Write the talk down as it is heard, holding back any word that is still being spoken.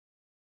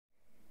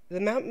The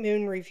Mount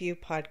Moon Review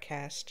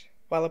podcast,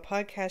 while a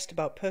podcast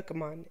about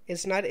Pokemon,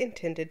 is not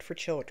intended for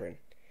children.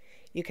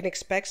 You can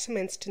expect some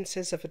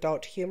instances of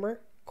adult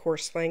humor,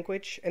 coarse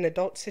language, and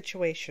adult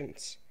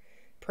situations.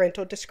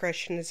 Parental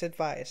discretion is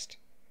advised.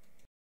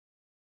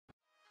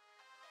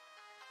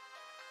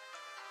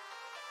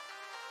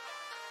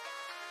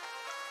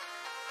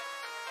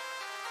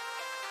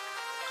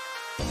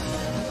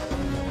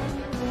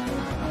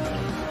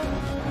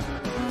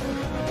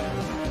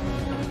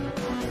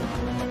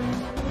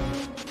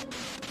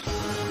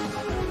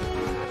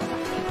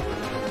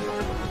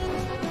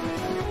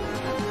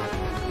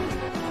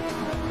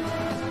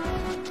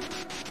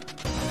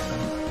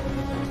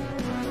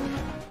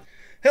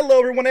 Hello,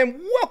 everyone, and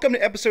welcome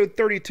to episode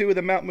 32 of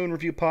the Mount Moon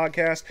Review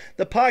podcast,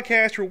 the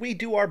podcast where we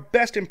do our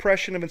best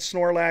impression of a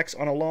Snorlax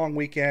on a long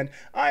weekend.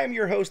 I am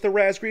your host, the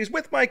Razgrees,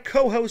 with my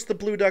co-host, the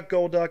Blue Duck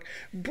Gold Duck,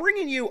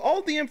 bringing you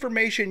all the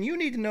information you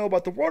need to know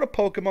about the world of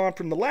Pokemon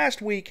from the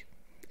last week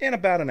in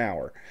about an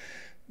hour.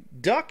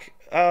 Duck,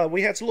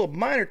 we had some little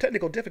minor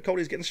technical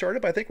difficulties getting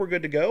started, but I think we're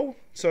good to go.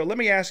 So let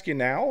me ask you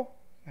now,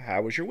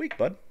 how was your week,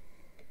 bud?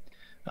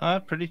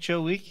 Pretty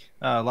chill week.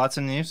 Lots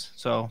of news,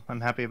 so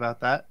I'm happy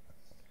about that.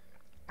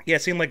 Yeah,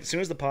 it seemed like as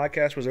soon as the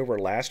podcast was over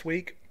last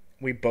week,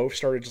 we both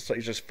started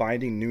just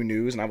finding new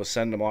news, and I was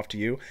sending them off to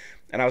you.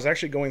 And I was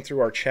actually going through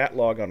our chat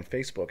log on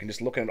Facebook and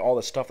just looking at all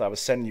the stuff that I was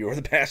sending you over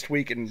the past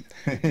week and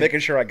making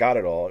sure I got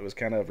it all. It was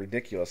kind of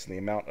ridiculous in the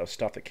amount of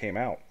stuff that came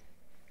out.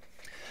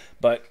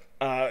 But,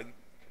 I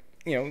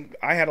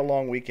had a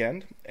long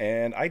weekend,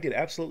 and I did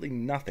absolutely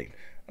nothing.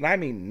 And I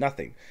mean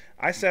nothing.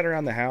 I sat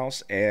around the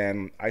house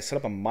and I set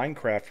up a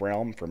Minecraft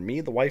realm for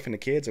me, the wife, and the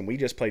kids, and we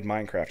just played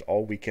Minecraft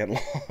all weekend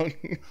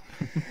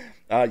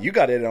long. You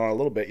got in on a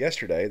little bit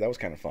yesterday. That was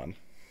kind of fun.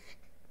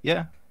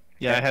 Yeah,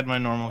 I had my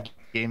normal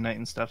game night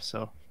and stuff,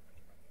 so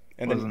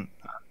I wasn't,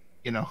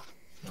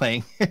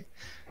 playing.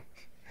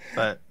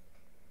 But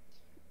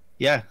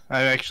yeah,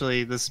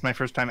 this is my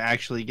first time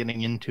actually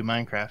getting into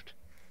Minecraft.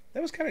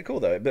 That was kind of cool,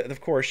 though. But of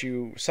course,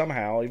 you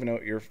somehow, even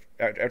though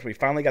after we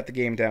finally got the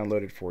game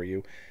downloaded for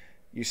you,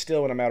 you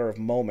still, in a matter of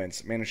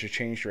moments, managed to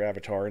change your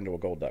avatar into a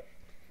gold duck.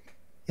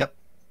 Yep.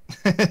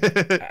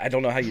 I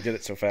don't know how you did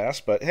it so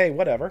fast, but hey,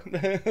 whatever.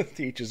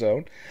 To each his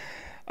own.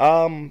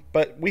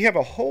 But we have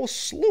a whole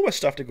slew of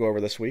stuff to go over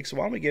this week, so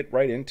why don't we get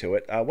right into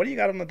it? What do you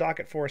got on the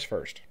docket for us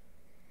first?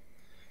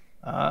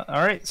 All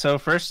right, so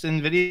first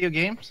in video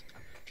games,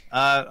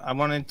 I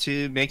wanted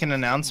to make an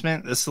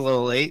announcement. This is a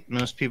little late.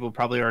 Most people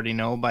probably already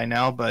know by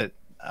now, but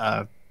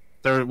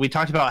we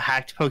talked about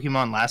hacked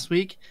Pokemon last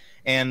week,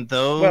 and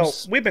those... Well,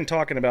 we've been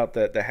talking about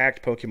the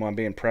hacked Pokemon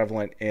being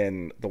prevalent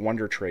in the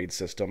Wonder Trade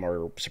system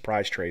or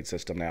Surprise Trade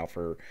system now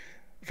for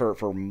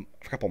a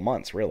couple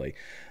months, really.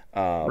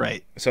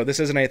 Right. So this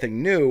isn't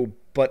anything new,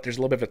 but there's a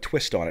little bit of a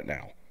twist on it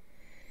now.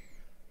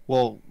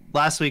 Well,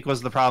 last week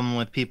was the problem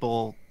with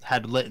people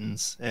had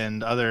Littens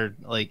and other,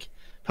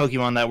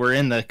 Pokemon that were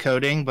in the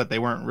coding, but they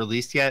weren't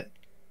released yet.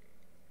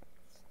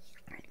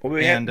 Well,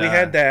 we had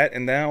that,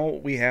 and now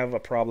we have a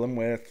problem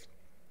with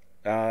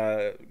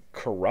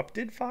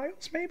corrupted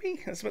files, maybe?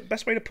 That's the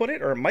best way to put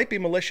it? Or it might be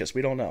malicious.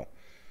 We don't know.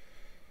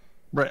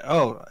 Right.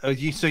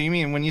 So you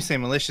mean, when you say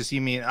malicious,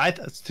 you mean... I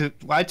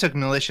took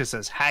malicious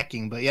as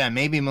hacking, but yeah,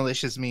 maybe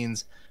malicious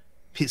means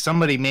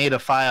somebody made a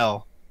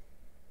file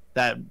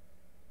that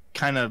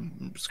kind of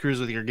screws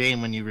with your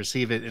game when you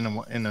receive it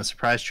in a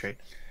surprise trade.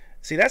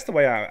 See, that's the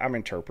way I'm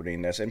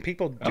interpreting this, and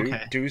people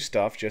do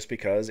stuff just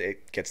because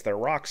it gets their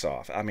rocks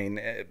off. I mean,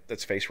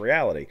 let's face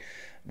reality.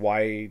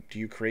 Why do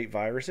you create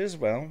viruses?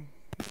 Well,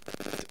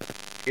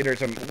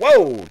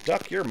 whoa,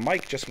 Duck, your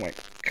mic just went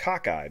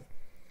cockeyed.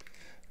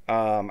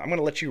 I'm going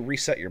to let you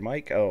reset your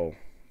mic. Oh,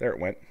 there it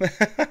went.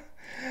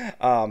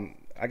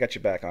 I got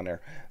you back on there.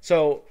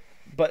 So,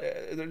 but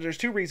there's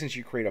two reasons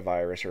you create a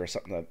virus or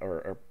something,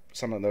 or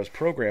some of those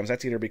programs.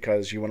 That's either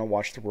because you want to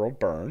watch the world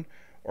burn,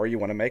 or you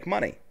want to make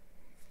money.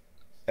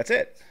 That's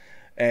it.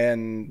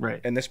 And right.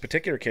 In this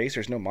particular case,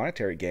 there's no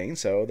monetary gain,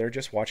 so they're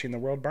just watching the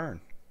world burn.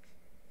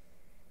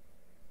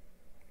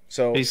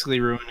 So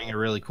basically ruining a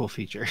really cool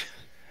feature.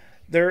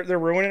 They're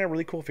ruining a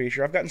really cool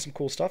feature. I've gotten some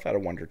cool stuff out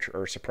of Wonder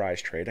or Surprise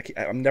Trade.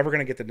 I'm never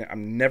gonna get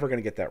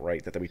that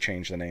right. That we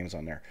change the names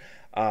on there.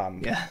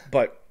 Yeah.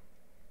 But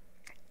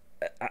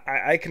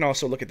I can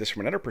also look at this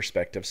from another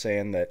perspective,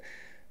 saying that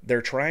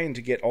they're trying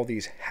to get all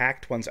these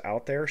hacked ones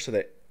out there so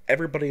that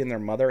everybody and their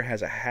mother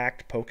has a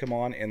hacked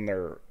Pokemon in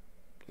their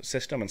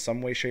system in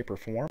some way, shape, or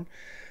form.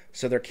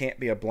 So there can't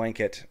be a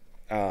blanket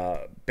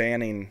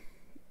banning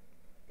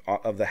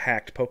of the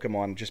hacked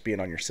Pokemon just being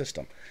on your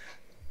system.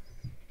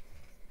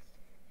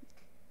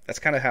 That's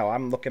kind of how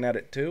I'm looking at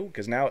it too,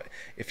 because now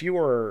if you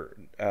were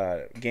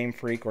Game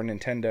Freak or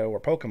Nintendo or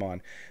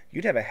Pokemon,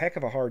 you'd have a heck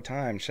of a hard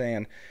time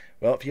saying,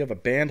 well, if you have a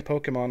banned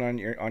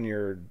Pokemon on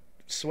your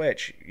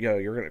Switch,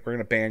 we're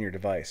gonna ban your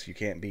device. You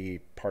can't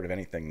be part of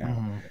anything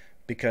now,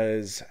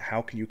 because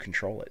how can you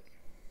control it?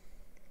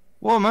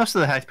 Well, most of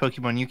the hacked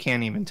Pokemon you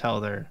can't even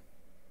tell they're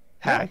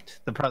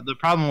hacked. Yeah. The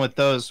problem with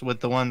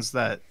the ones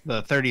the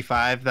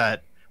 35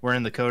 that were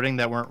in the coding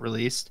that weren't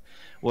released,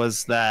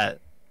 was that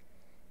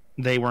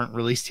they weren't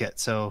released yet.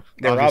 So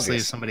They're obviously,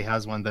 obvious. if somebody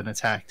has one, then it's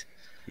hacked.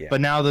 Yeah.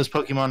 But now those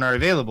Pokemon are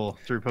available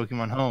through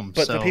Pokemon Home.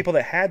 But so, the people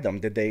that had them,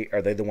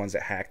 are they the ones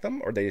that hacked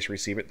them, or they just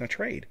receive it in a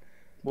trade?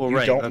 well, you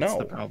right, don't that's know.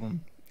 the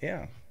problem.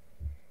 Yeah.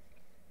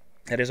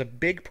 That is a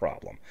big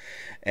problem.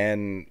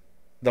 And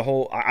the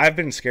whole I've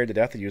been scared to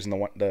death of using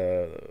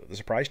the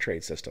surprise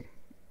trade system.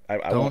 I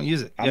Don't won't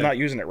use it. I'm Yeah. not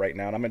using it right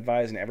now, and I'm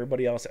advising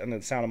everybody else and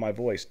the sound of my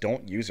voice,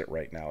 don't use it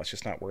right now. It's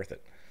just not worth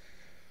it.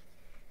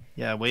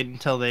 Yeah, wait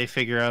until they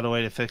figure out a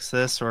way to fix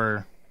this,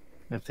 or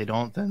if they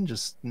don't, then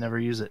just never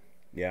use it.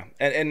 Yeah.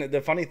 And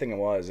the funny thing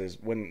is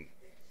when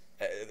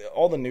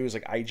all the news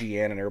like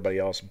IGN and everybody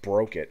else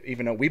broke it,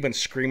 even though we've been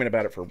screaming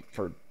about it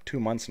for 2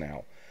 months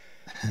now.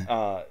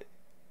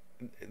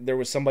 There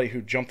was somebody who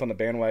jumped on the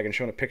bandwagon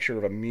showing a picture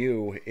of a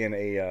Mew in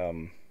a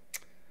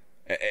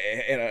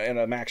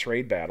max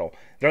raid battle.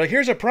 They're like,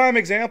 here's a prime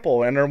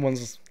example, and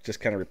everyone's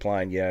just kind of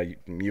replying, yeah,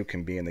 Mew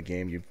can be in the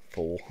game, you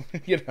fool.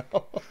 You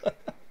know.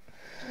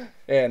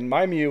 And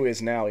my Mew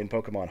is now in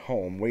Pokemon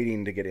Home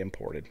waiting to get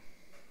imported.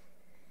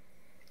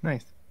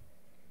 Nice.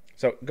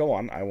 So go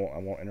on, I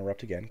won't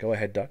interrupt again. Go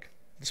ahead, Duck,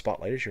 the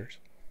spotlight is yours.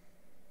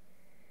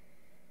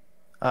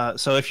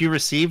 So if you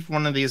receive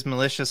one of these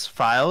malicious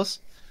files,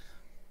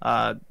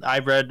 I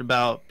read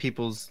about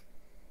people's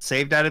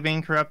save data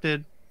being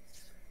corrupted.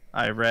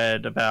 I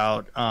read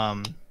about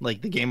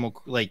like the game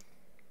will like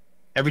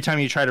every time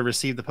you try to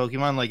receive the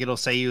Pokemon, like it'll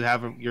say you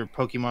have your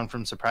Pokemon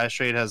from Surprise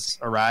Trade has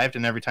arrived,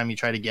 and every time you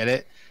try to get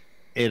it,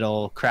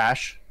 it'll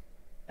crash,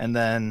 and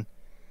then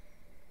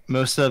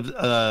most of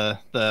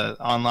the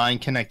online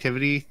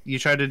connectivity you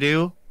try to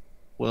do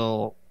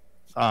will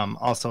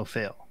also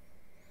fail.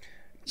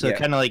 So Yeah. it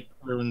kind of like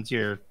ruins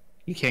you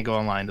can't go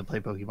online to play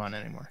Pokemon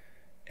anymore.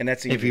 And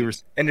that's If easy. you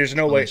And there's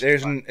no way.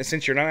 malicious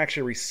Since you're not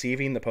actually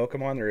receiving the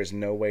Pokemon, there is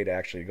no way to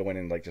actually go in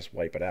and like just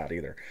wipe it out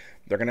either.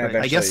 They're gonna Right.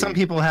 eventually. I guess some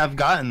people have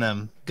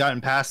gotten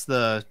past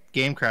the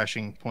game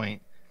crashing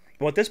point.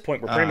 Well, at this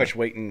point, we're pretty much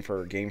waiting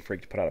for Game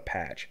Freak to put out a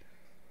patch,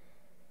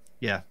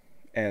 Yeah,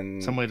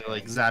 and some way to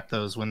like zap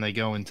those when they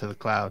go into the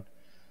cloud.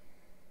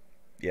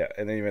 yeah,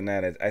 and then even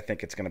that, I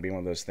think it's gonna be one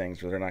of those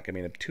things where they're not gonna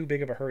be in too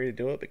big of a hurry to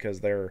do it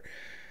because they're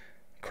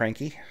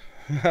cranky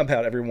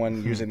about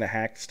everyone using the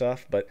hacked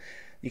stuff. But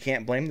you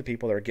can't blame the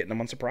people that are getting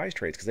them on surprise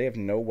trades because they have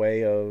no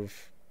way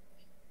of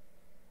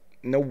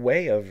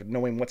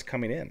knowing what's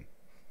coming in.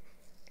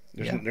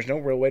 There's no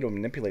real way to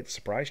manipulate the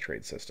surprise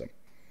trade system.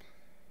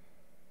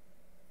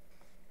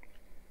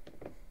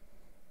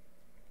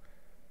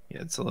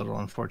 Yeah, it's a little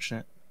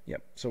unfortunate.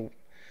 Yep. So,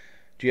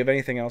 do you have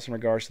anything else in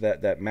regards to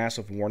that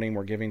massive warning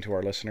we're giving to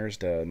our listeners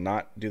to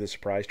not do the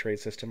surprise trade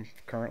system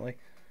currently?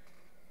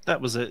 That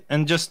was it.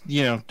 And just,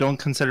 don't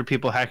consider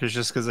people hackers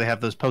just because they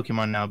have those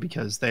Pokemon now,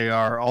 because they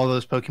are all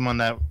those Pokemon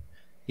that,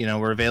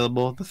 were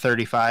available, the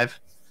 35.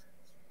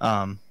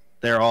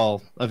 They're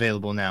all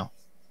available now.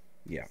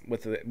 Yeah,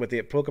 with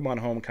the Pokemon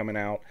Home coming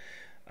out,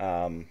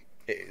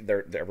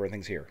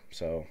 everything's here.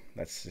 So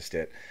that's just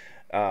it.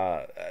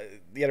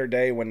 The other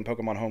day when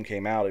Pokemon Home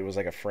came out, it was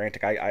like a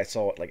frantic. I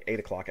saw it like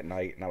 8 o'clock at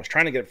night, and I was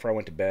trying to get it before I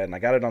went to bed, and I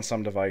got it on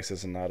some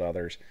devices and not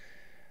others.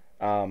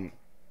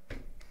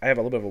 I have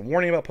a little bit of a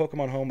warning about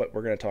Pokemon Home, but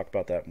we're going to talk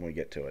about that when we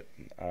get to it.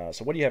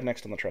 So what do you have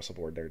next on the trestle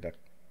board there, Duck?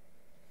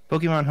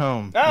 Pokemon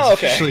Home Oh, is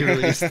okay. officially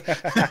released.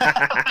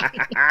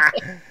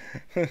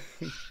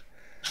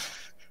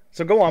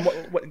 So go on.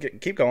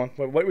 Keep going.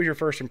 What were your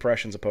first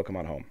impressions of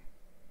Pokemon Home?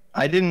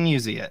 I didn't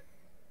use it yet.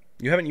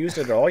 You haven't used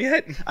it at all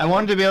yet? I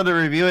wanted to be able to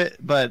review it,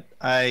 but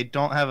I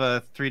don't have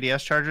a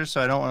 3DS charger,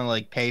 so I don't want to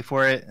like pay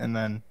for it and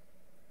then,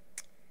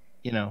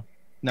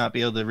 not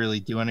be able to really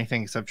do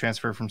anything except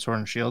transfer from Sword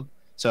and Shield.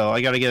 So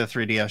I got to get a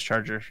 3DS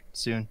charger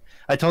soon.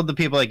 I told the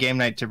people at Game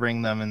Night to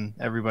bring them, and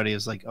everybody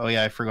was like, "Oh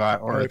yeah, I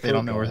forgot," or they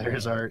don't know where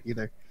theirs are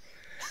either.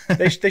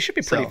 They should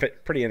be So-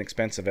 pretty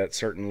inexpensive at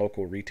certain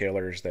local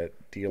retailers that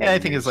deal. Yeah, I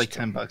in think it's like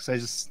used.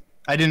 $10.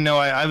 I didn't know.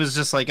 I was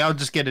just like, I'll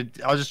just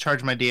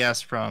charge my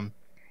DS from,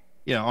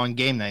 on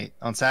Game Night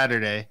on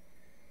Saturday,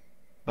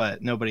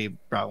 but nobody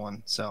brought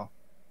one, so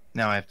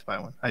now I have to buy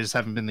one. I just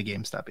haven't been to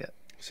GameStop yet.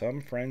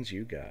 Some friends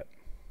you got.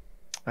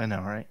 I know,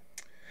 right?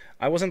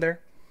 I wasn't there.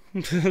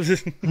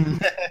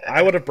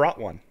 I would have brought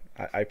one.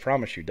 I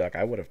promise you, Duck.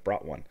 I would have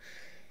brought one.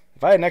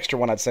 If I had an extra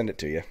one, I'd send it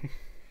to you.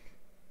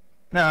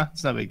 No,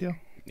 it's no big deal.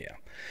 Yeah.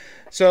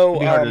 So It'd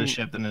be harder to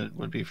ship than it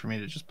would be for me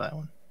to just buy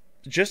one.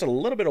 just a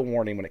little bit of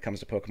warning when it comes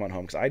to Pokemon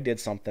Home, because I did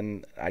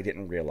something I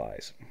didn't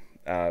realize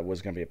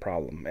was going to be a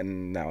problem,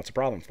 and now it's a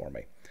problem for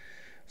me.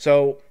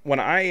 So when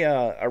I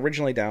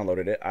originally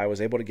downloaded it, I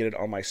was able to get it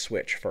on my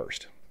Switch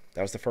first.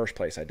 That was the first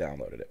place I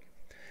downloaded it.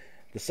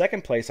 The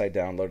second place I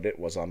downloaded it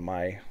was on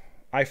my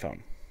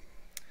iPhone.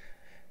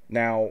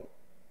 Now,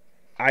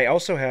 I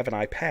also have an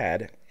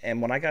iPad,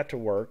 and when I got to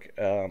work,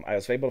 I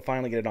was able to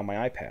finally get it on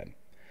my iPad.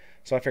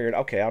 So I figured,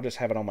 okay, I'll just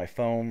have it on my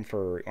phone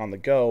for on the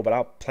go, but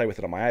I'll play with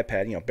it on my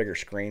iPad, bigger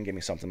screen, give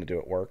me something to do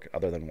at work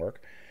other than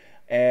work.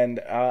 And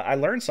I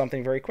learned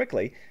something very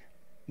quickly.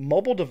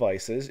 Mobile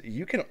devices,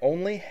 you can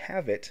only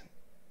have it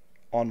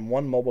on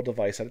one mobile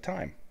device at a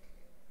time.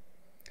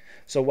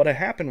 So what had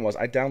happened was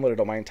I downloaded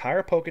all my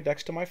entire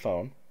Pokedex to my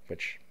phone,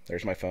 which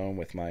there's my phone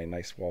with my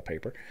nice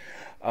wallpaper.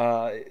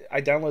 I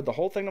downloaded the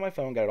whole thing to my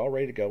phone, got it all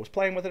ready to go, was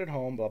playing with it at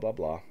home, blah, blah,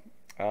 blah.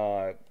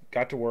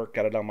 Got to work,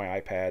 got it on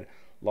my iPad,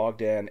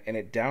 logged in, and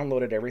it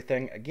downloaded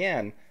everything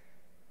again.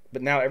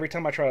 But now every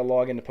time I try to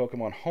log into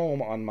Pokemon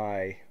Home on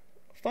my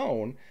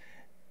phone,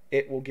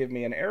 it will give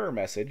me an error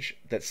message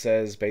that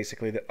says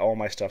basically that all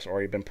my stuff's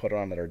already been put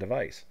on their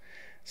device.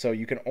 So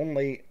you can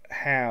only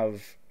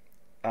have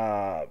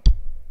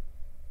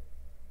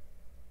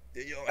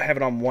have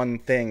it on one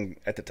thing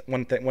at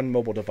one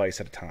mobile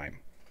device at a time.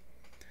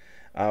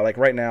 Like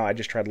right now, I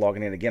just tried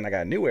logging in again. I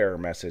got a new error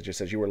message. It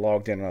says you were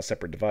logged in on a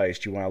separate device.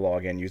 Do you want to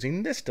log in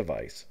using this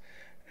device?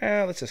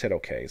 Let's just hit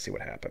OK, see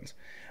what happens.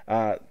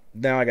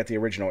 Now I got the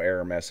original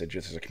error message.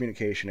 This is a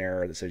communication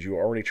error that says you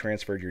already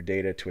transferred your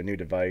data to a new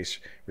device.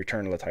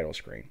 Return to the title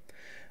screen.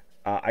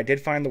 I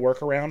did find the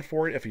workaround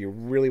for it. If you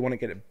really want to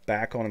get it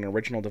back on an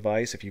original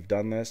device, if you've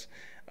done this,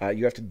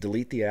 you have to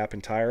delete the app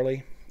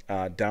entirely,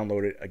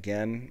 download it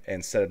again,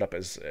 and set it up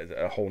as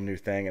a whole new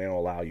thing, and it'll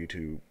allow you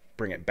to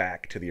bring it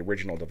back to the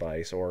original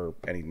device or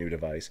any new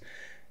device.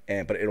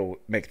 But it'll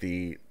make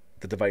the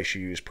device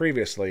you used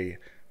previously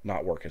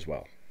not work as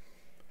well.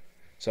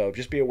 So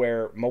just be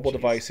aware, mobile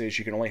devices,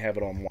 you can only have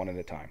it on one at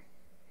a time.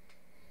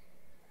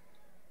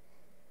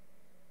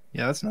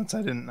 Yeah, that's nuts.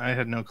 I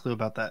had no clue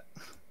about that.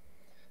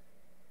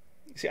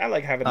 See, I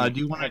like having... do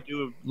you want to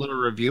do a little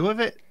review of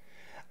it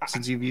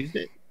since you've used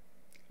it?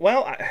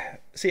 Well,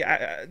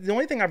 the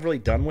only thing I've really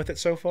done with it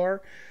so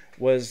far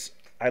was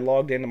I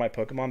logged into my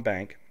Pokemon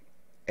Bank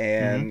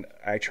and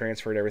I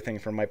transferred everything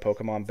from my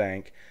Pokemon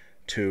Bank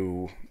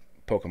to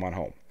Pokemon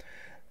Home.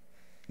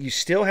 You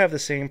still have the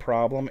same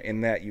problem in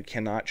that you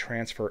cannot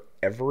transfer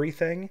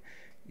everything.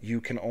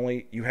 You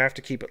have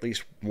to keep at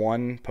least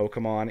one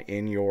Pokemon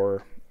in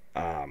your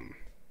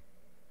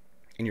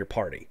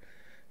party.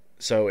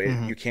 So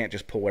you can't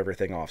just pull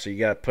everything off. So you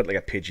got to put like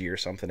a Pidgey or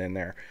something in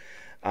there.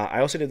 I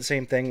also did the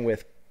same thing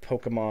with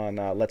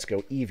Pokemon Let's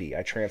Go Eevee.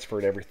 I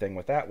transferred everything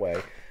with that way.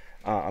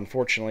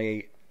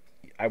 Unfortunately,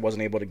 I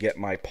wasn't able to get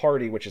my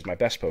party, which is my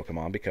best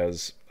Pokemon,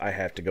 because I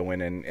have to go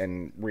in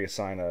and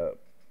reassign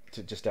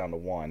just down to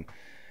one.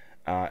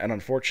 And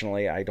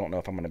unfortunately, I don't know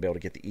if I'm going to be able to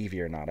get the Eevee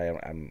or not. I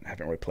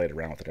haven't really played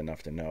around with it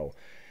enough to know.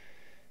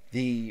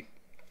 Being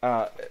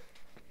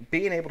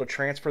able to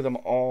transfer them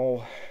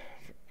all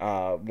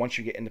once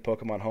you get into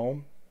Pokemon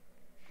Home,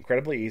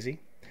 incredibly easy.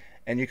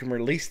 And you can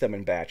release them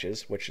in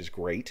batches, which is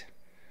great.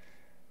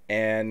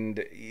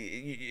 And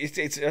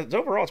it's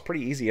overall, it's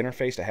pretty easy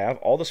interface to have.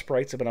 All the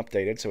sprites have been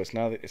updated, so it's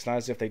not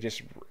as if they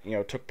just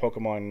took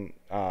Pokemon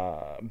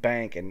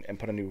Bank and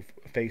put a new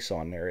face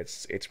on there.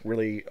 It's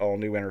really all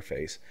new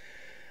interface.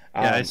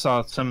 Yeah, I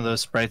saw some of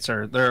those sprites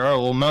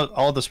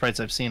all the sprites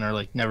I've seen are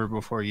like never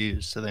before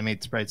used, so they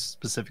made sprites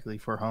specifically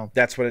for Home.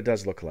 That's what it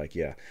does look like,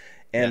 yeah.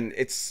 And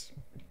it's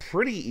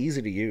pretty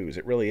easy to use.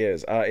 It really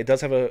is. It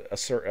does have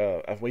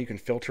a way you can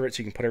filter it,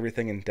 so you can put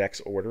everything in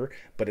Dex order,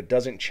 but it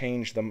doesn't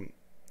change them.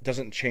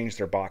 Doesn't change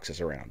their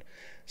boxes around.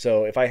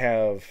 So if I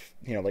have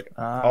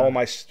all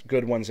my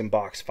good ones in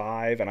box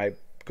 5 and I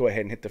go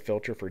ahead and hit the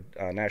filter for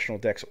National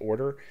Dex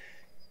order,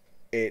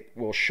 it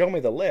will show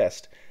me the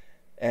list,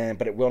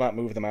 but it will not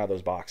move them out of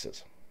those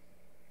boxes.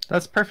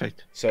 That's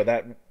perfect. So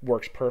that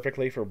works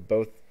perfectly for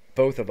both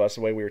of us,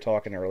 the way we were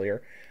talking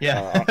earlier.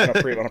 Yeah.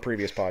 on a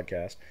previous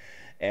podcast,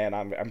 and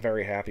I'm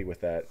very happy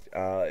with that.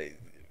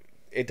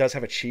 It does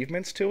have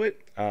achievements to it.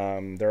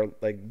 There are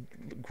like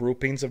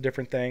groupings of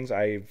different things.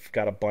 I've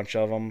got a bunch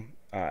of them.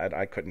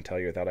 I couldn't tell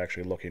you without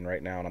actually looking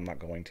right now, and I'm not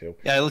going to.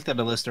 Yeah, I looked at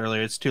the list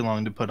earlier. It's too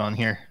long to put on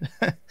here.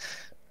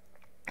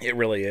 It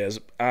really is.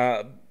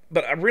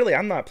 But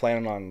I'm not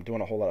planning on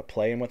doing a whole lot of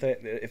playing with it.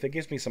 If it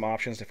gives me some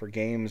options for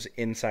games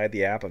inside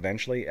the app,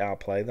 eventually I'll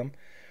play them.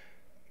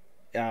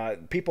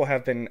 People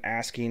have been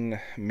asking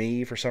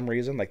me for some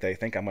reason, like they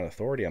think I'm an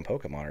authority on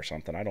Pokemon or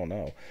something. I don't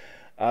know.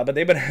 But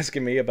they've been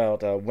asking me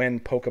about when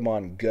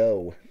Pokemon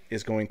Go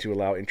is going to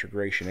allow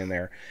integration in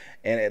there.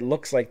 And it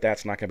looks like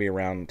that's not going to be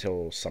around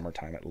until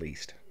summertime at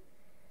least.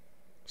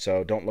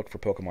 So don't look for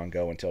Pokemon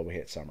Go until we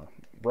hit summer.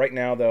 Right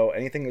now, though,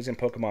 anything that's in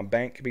Pokemon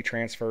Bank can be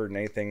transferred, and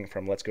anything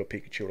from Let's Go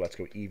Pikachu or Let's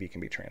Go Eevee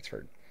can be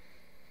transferred.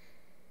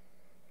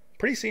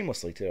 Pretty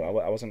seamlessly, too.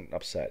 I wasn't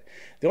upset.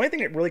 The only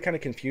thing that really kind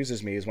of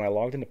confuses me is when I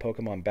logged into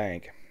Pokemon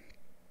Bank,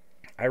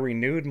 I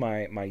renewed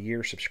my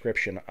year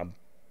subscription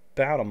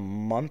about a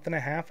month and a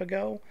half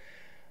ago,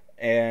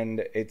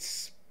 and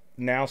it's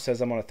now says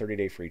I'm on a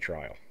 30-day free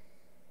trial.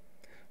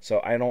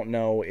 So I don't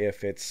know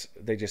if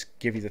they just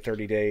give you the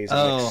 30 days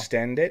and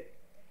extend it,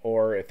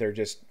 or if they're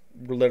just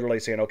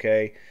literally saying,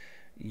 okay,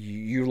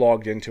 you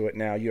logged into it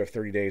now, you have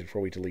 30 days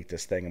before we delete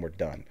this thing and we're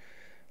done.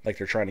 Like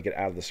they're trying to get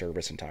out of the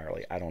service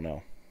entirely. I don't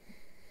know.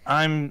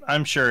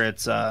 I'm sure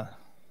it's I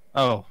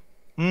don't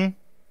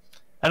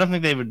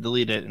think they would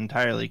delete it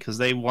entirely because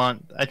I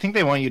think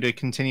they want you to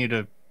continue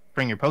to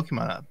bring your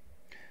Pokemon up.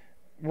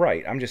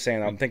 Right. I'm just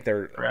saying,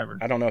 Forever.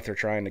 I don't know if they're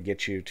trying to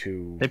get you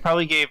to... They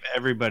probably gave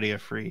everybody a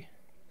free.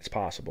 It's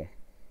possible.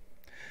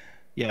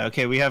 Yeah,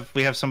 okay. We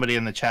have somebody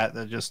in the chat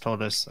that just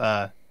told us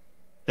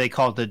they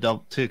called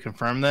to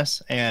confirm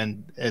this,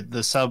 and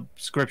the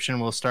subscription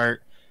will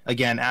start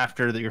again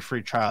after your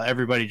free trial.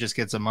 Everybody just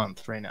gets a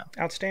month right now.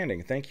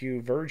 Outstanding. Thank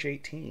you,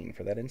 Verge18,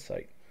 for that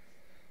insight.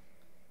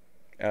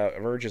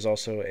 Verge is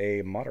also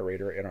a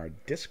moderator in our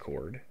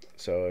Discord,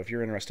 so if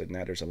you're interested in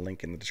that, there's a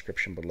link in the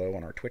description below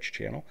on our Twitch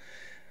channel.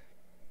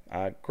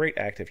 Great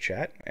active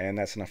chat, and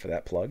that's enough of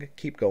that plug.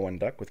 Keep going,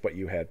 Duck, with what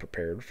you had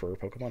prepared for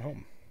Pokemon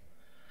Home.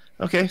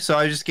 Okay, so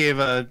I just gave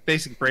a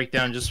basic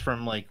breakdown just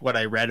from like what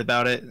I read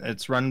about it.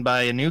 It's run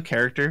by a new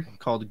character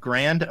called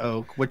Grand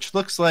Oak, which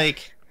looks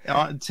like,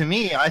 to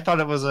me, I thought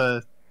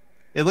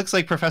it looks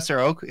like Professor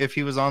Oak if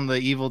he was on the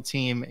evil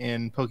team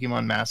in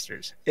Pokemon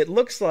Masters. It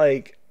looks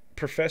like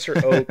Professor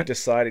Oak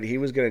decided he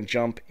was going to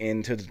jump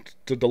into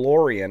the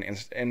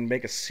DeLorean and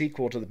make a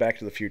sequel to the Back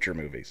to the Future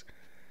movies.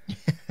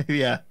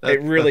 Yeah,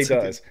 it really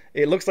does.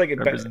 It looks like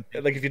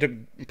like if you took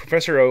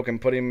Professor Oak and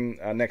put him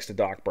next to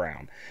Doc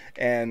Brown,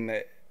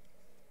 and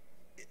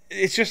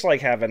it's just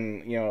like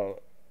having, you know,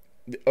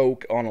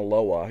 Oak on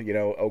Alola, you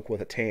know, Oak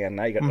with a tan.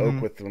 Now you got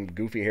Oak with some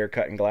goofy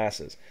haircut and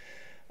glasses.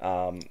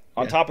 On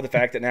top of the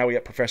fact that now we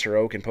got Professor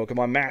Oak in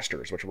Pokemon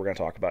Masters, which we're going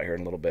to talk about here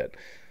in a little bit.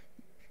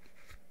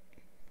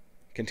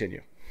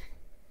 Continue.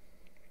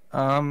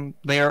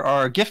 There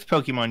are gift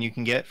Pokemon you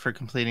can get for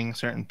completing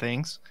certain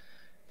things.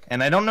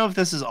 And I don't know if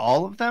this is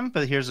all of them,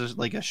 but here's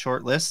a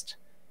short list.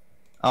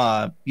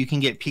 You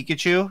can get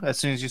Pikachu as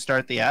soon as you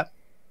start the app.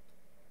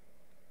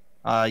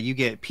 You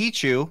get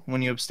Pichu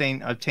when you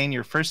obtain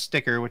your first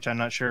sticker, which I'm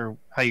not sure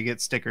how you get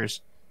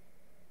stickers.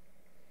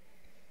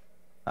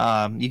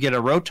 You get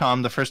a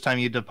Rotom the first time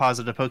you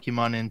deposit a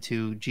Pokemon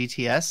into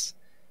GTS.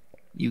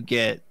 You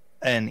get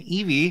an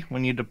Eevee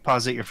when you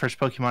deposit your first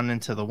Pokemon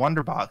into the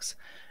Wonder Box.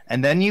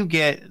 And then you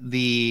get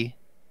I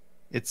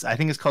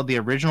think it's called the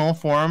original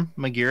form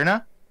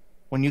Magearna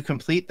when you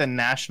complete the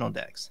National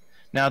Dex.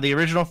 Now, the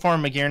original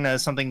form Magearna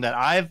is something that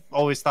I've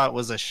always thought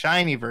was a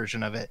shiny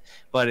version of it,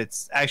 but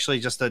it's actually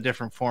just a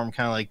different form,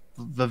 kind of like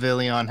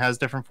Vivillon has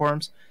different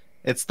forms.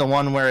 It's the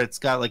one where it's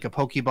got like a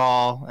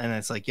Pokeball and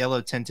it's like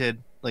yellow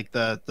tinted, like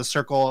the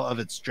circle of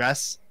its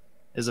dress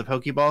is a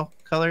Pokeball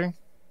color.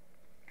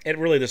 It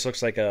really just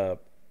looks like a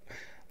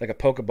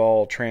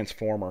Pokeball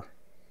transformer.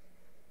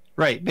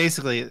 Right,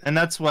 basically. And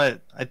that's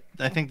what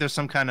I think there's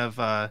some kind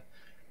of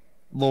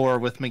lore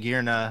with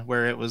Magearna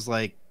where it was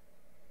like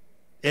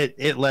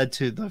it led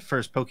to the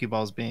first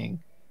Pokeballs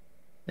being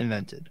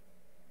invented.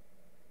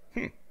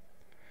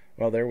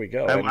 Well, there we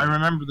go. I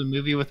remember the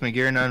movie with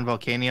Magearna and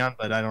Volcanion,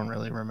 but I don't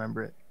really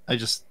remember it. I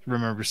just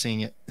remember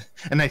seeing it.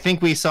 And I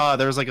think there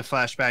was like a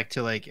flashback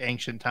to like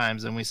ancient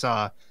times, and we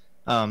saw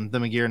the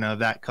Magearna of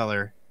that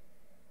color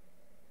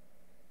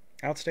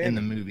Outstanding. in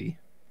the movie.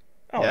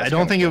 Oh, yeah, I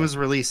don't think it was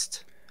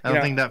released. I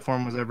don't think that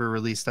form was ever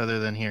released other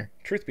than here.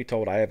 Truth be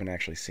told, I haven't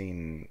actually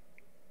seen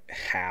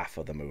half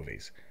of the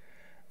movies.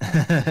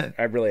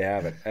 I really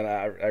haven't, and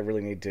I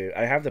really need to.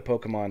 I have the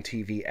Pokemon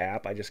TV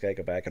app. I just gotta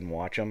go back and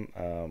watch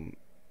them.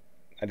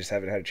 I just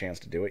haven't had a chance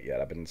to do it yet.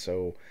 I've been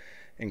so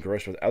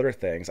engrossed with other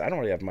things. I don't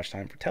really have much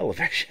time for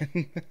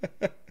television.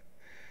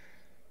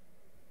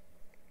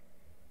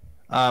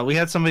 We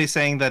had somebody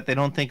saying that they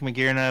don't think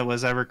Magearna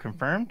was ever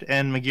confirmed,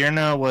 and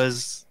Magearna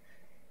was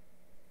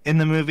in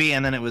the movie,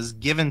 and then it was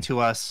given to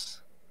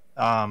us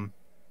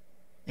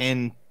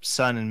in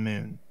Sun and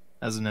Moon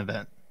as an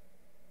event.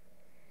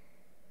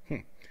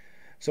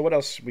 So what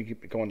else we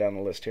keep going down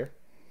the list here?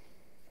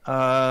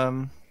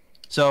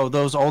 So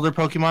those older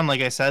Pokemon, like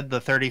I said, the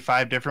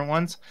 35 different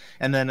ones,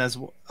 and then as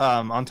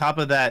on top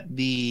of that,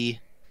 the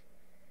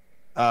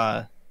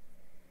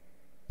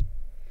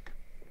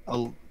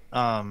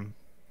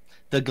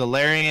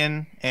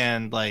Galarian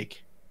and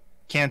like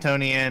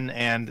Cantonian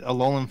and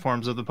Alolan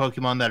forms of the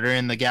Pokemon that are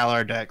in the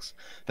Galar Dex,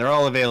 they're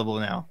all available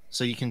now,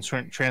 so you can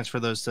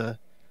transfer those to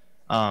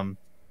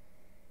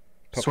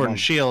Sword and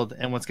Shield.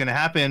 And what's going to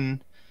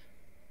happen,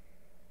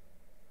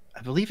 I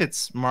believe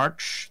it's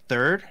March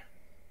 3rd.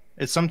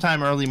 It's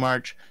sometime early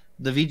March.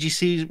 The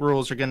VGC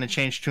rules are going to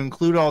change to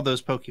include all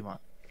those Pokemon.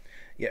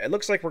 Yeah, it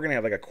looks like we're going to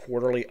have like a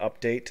quarterly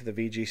update to the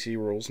VGC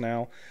rules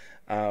now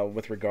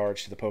with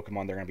regards to the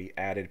Pokemon. They're going to be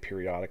added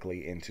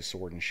periodically into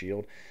Sword and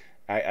Shield.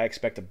 I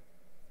expect a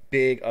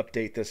big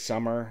update this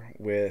summer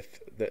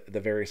with the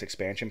various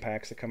expansion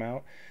packs that come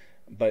out.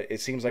 But it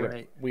seems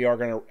like we are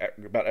going to,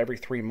 about every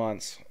 3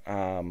 months,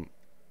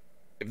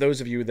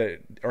 those of you that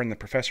are in the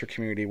professor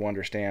community will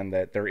understand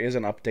that there is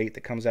an update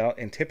that comes out,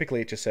 and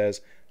typically it just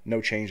says no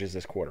changes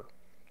this quarter.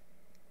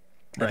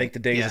 I think the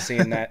days of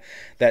seeing that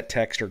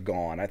text are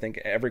gone. I think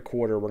every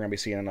quarter we're going to be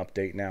seeing an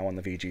update now on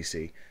the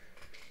VGC.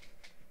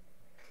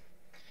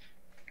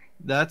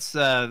 That's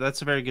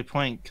a very good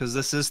point, because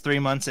this is 3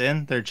 months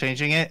in. They're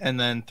changing it, and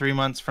then 3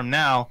 months from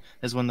now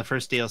is when the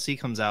first DLC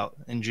comes out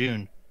in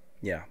June.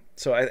 Yeah,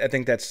 so I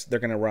think they're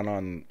going to run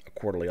on a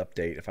quarterly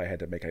update if I had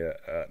to make an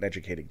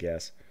educated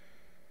guess.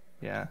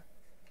 Yeah.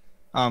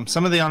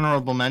 Some of the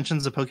honorable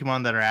mentions of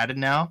Pokemon that are added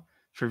now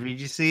for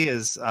VGC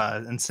is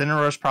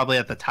Incineroar's probably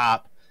at the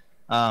top.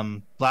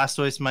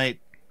 Blastoise might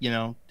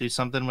do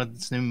something with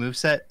its new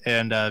moveset,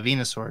 and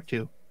Venusaur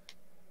too.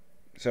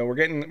 So we're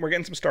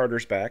getting some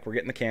starters back. We're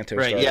getting the Kanto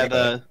Right, starters.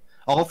 Yeah,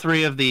 all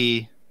three of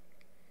the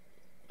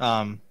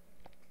Alola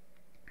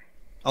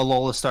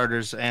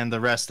starters and the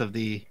rest of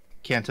the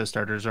Kanto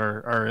starters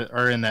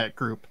are in that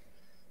group.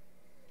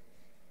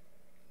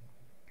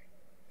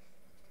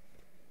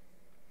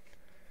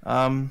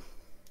 Oh,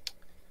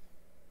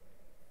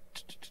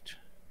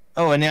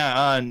 and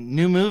yeah,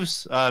 new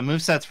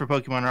movesets for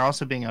Pokemon are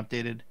also being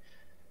updated.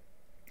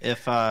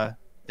 If a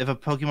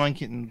Pokemon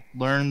can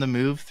learn the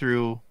move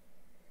through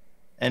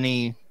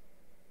any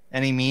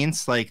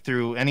means, like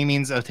through any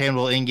means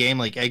attainable in game,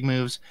 like egg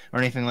moves or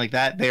anything like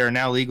that, they are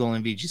now legal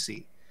in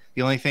VGC.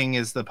 The only thing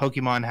is the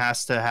Pokemon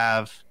has to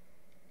have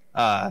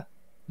the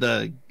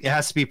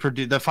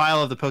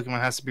file of the Pokemon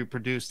has to be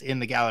produced in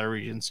the Galar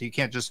region, so you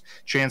can't just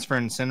transfer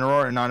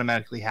Incineroar and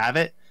automatically have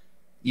it.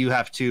 You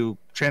have to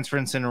transfer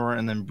Incineroar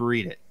and then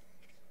breed it.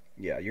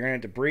 Yeah, you're gonna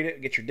have to breed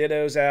it, get your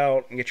Dittos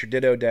out, and get your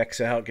Ditto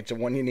decks out, get the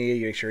one you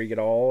need, make sure you get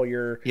all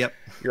your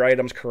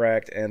items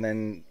correct, and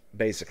then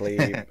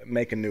basically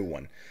make a new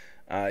one.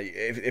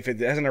 If it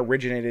hasn't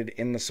originated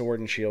in the Sword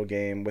and Shield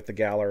game with the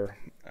Galar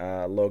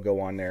logo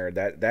on there,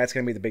 that's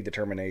going to be the big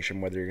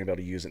determination whether you're going to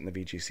be able to use it in the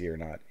VGC or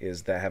not,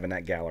 is that having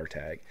that Galar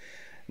tag.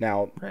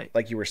 Now,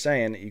 like you were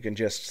saying, you can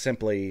just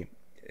simply,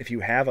 if you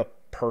have a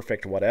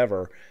perfect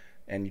whatever,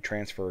 and you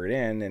transfer it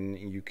in, and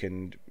you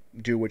can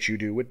do what you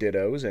do with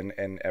Dittos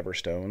and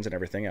Everstones and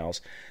everything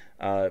else,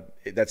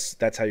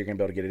 that's how you're going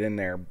to be able to get it in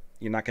there.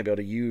 You're not going to be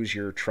able to use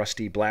your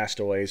trusty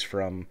Blastoise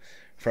from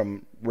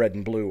Red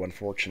and Blue,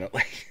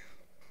 unfortunately.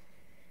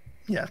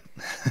 Yeah.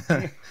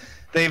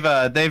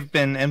 They've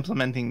been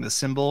implementing the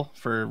symbol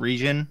for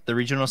the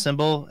regional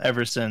symbol,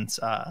 ever since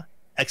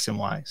X and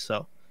Y.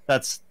 So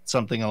that's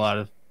something a lot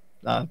of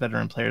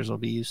veteran players will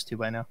be used to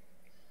by now.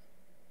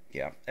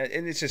 Yeah,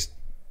 and it's just,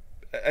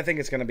 I think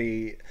it's going to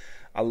be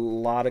a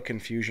lot of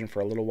confusion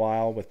for a little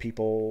while with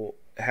people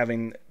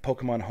having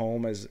Pokemon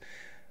Home as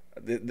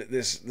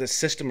this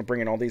system of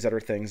bringing all these other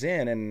things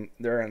in, and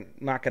they're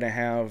not going to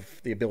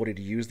have the ability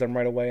to use them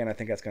right away. And I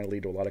think that's going to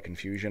lead to a lot of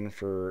confusion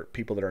for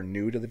people that are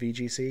new to the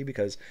VGC,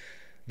 because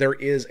there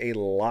is a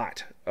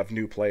lot of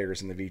new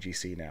players in the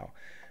VGC now.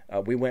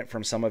 We went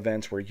from some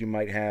events where you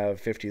might have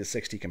 50 to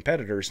 60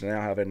 competitors to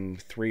now having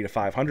 300 to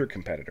 500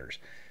 competitors.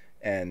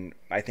 And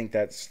I think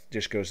that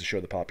just goes to show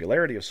the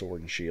popularity of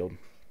Sword and Shield.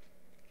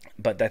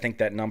 But I think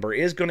that number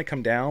is going to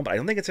come down, but I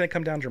don't think it's going to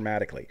come down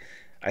dramatically.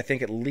 I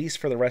think at least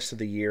for the rest of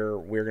the year,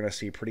 we're going to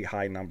see pretty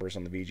high numbers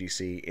on the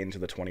VGC into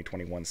the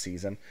 2021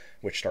 season,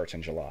 which starts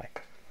in July.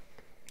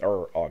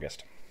 Or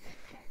August.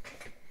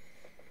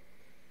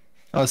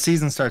 Oh,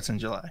 season starts in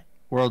July.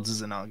 Worlds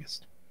is in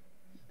August.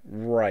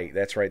 Right,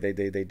 that's right. They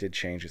did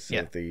change it so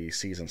that the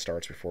season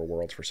starts before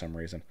Worlds for some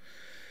reason.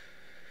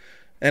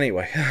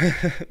 Anyway,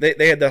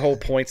 they had the whole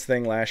points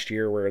thing last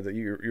year where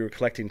you were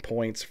collecting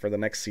points for the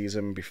next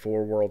season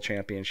before World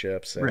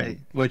Championships. And... Right,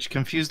 which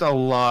confused a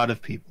lot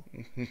of people.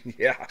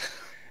 Yeah.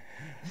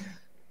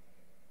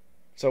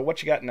 So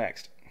what you got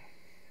next?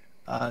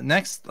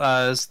 Next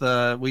is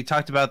we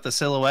talked about the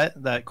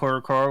silhouette that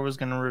Korokoro was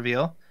going to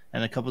reveal,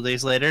 and a couple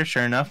days later,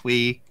 sure enough,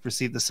 we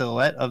received the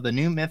silhouette of the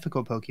new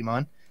mythical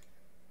Pokemon.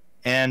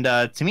 And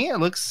to me, it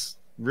looks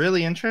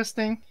really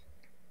interesting.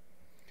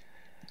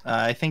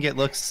 I think it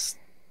looks...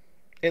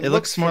 It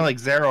looks more like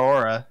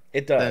Zeraora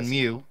than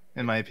Mew,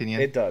 in my opinion.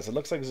 It does. It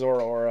looks like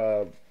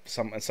Zeraora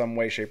in some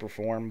way, shape, or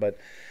form, but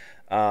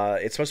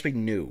it's supposed to be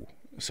new.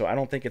 So I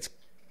don't think it's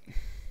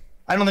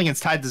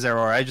tied to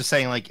Zeraora. I'm just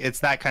saying, like, it's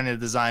that kind of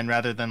design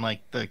rather than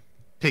like the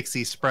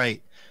Pixie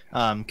Sprite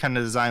kind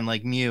of design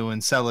like Mew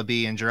and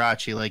Celebi and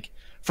Jirachi. Like,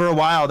 for a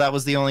while, that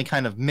was the only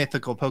kind of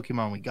mythical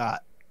Pokemon we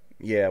got.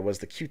 Yeah, it was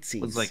the cutesies.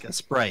 It was like a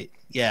sprite.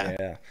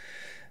 Yeah.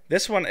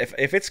 This one,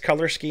 if its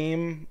color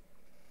scheme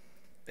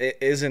it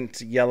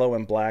isn't yellow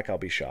and black, I'll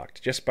be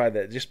shocked just by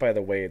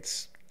the way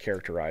it's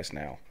characterized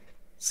now.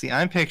 See,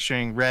 I'm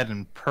picturing red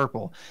and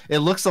purple. It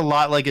looks a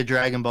lot like a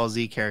Dragon Ball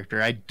Z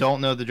character. I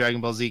don't know the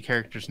Dragon Ball Z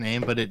character's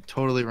name, but it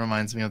totally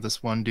reminds me of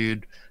this one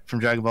dude from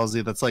Dragon Ball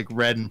Z that's like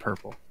red and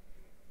purple.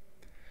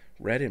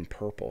 Red and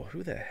purple?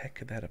 Who the heck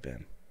could that have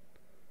been?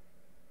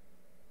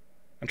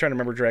 I'm trying to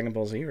remember Dragon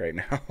Ball Z right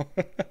now.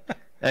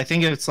 I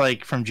think it's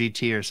like from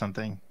GT or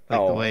something.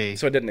 Like the way...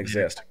 so it didn't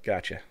exist.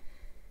 Gotcha.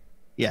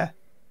 Yeah.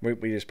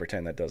 We just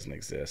pretend that doesn't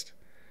exist.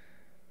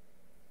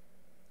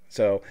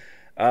 So,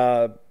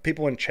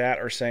 people in chat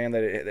are saying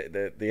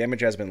that the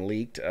image has been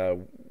leaked.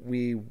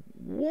 We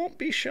won't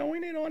be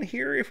showing it on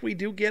here if we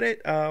do get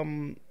it.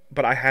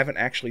 But I haven't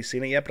actually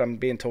seen it yet. But I'm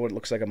being told it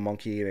looks like a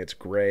monkey and it's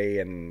gray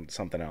and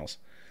something else.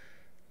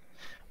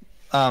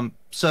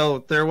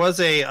 So there was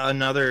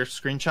another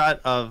screenshot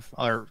of,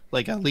 or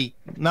like a leak,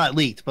 not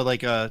leaked, but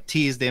like a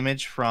teased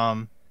image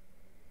from,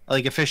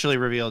 like officially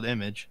revealed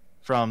image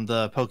from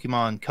the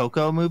Pokemon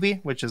Coco movie,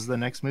 which is the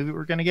next movie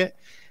we're gonna get,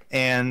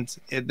 and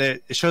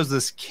it shows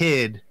this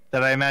kid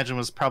that I imagine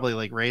was probably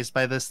like raised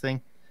by this thing.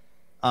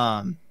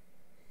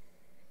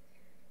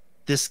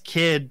 This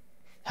kid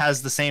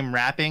has the same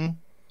wrapping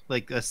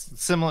like a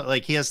similar,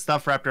 like he has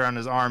stuff wrapped around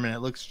his arm, and it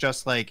looks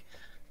just like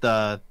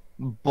the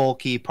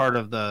bulky part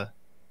of the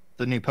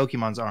new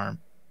Pokemon's arm.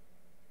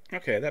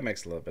 Okay, that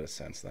makes a little bit of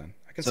sense then.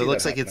 I can So see it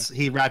looks that like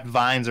he wrapped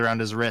vines around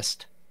his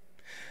wrist,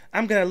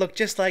 I'm gonna look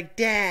just like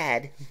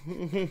Dad.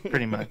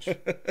 pretty much.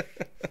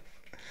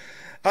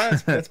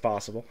 That's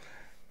possible.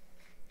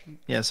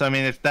 Yeah, so I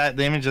mean, if the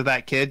image of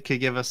that kid could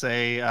give us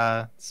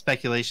a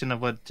speculation of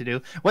what to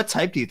do, what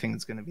type do you think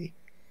it's going to be?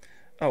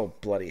 Oh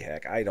bloody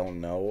heck! I don't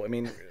know. I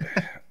mean,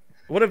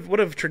 what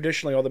have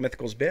traditionally all the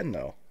mythicals been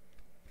though?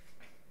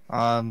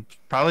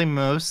 Probably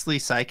mostly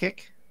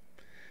psychic,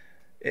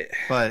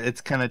 but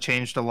it's kind of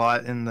changed a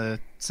lot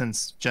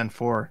since Gen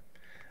 4.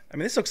 I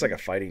mean, this looks like a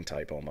fighting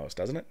type almost,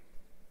 doesn't it?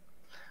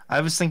 I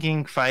was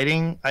thinking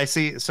fighting. I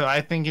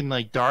think in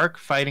like dark,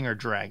 fighting, or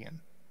dragon,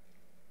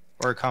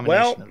 or a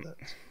combination of those.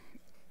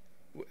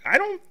 I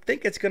don't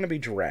think it's going to be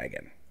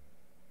dragon.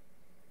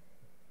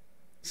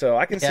 So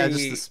I can see just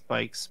the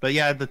spikes, but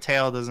yeah, the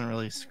tail doesn't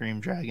really scream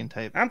dragon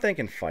type. I'm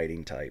thinking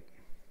fighting type.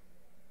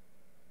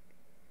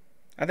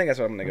 I think that's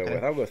what I'm going to go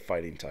with. I'll go with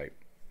fighting type.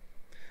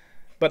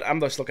 But I'm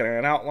just looking at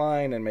an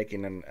outline and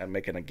making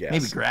a guess.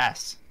 Maybe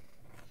grass.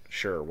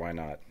 Sure, why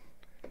not?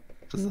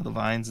 Because of the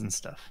vines and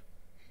stuff.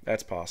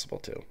 That's possible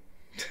too.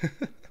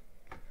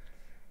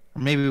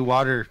 Or maybe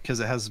water because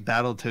it has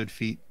Battletoad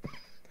feet.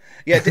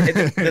 Yeah,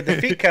 the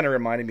feet kind of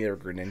reminded me of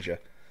Greninja.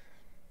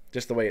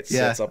 Just the way it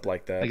sets up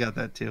like that. I got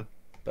that too.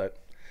 But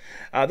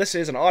this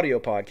is an audio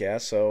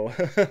podcast, so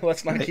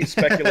let's not keep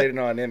speculating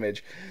on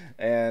image.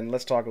 And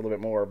let's talk a little bit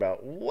more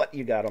about what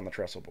you got on the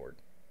Trestle board.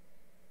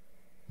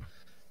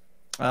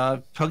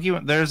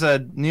 Pokemon. There's a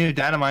new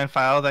data mine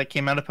file that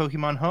came out of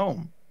Pokemon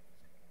Home.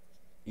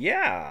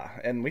 Yeah,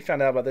 and we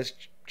found out about this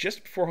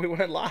just before we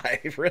went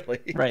live, really.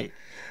 Right.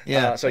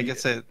 Yeah. So I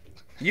guess it.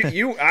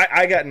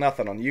 I got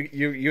nothing on you.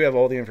 You have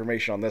all the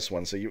information on this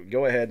one, so you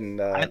go ahead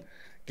and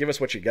give us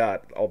what you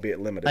got,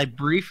 albeit limited. I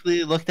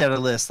briefly looked at a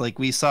list, like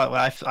we saw.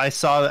 I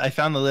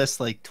found the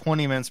list like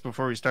 20 minutes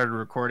before we started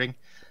recording,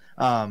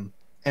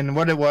 and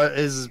what it was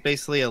is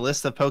basically a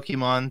list of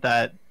Pokemon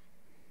that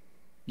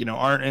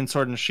aren't in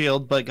Sword and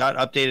Shield but got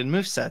updated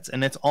movesets,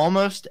 and it's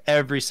almost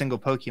every single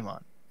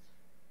Pokemon.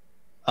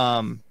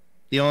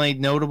 The only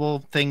notable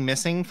thing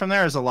missing from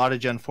there is a lot of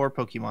Gen 4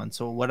 Pokemon.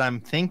 So what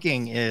I'm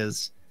thinking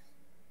is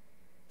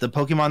the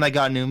Pokemon that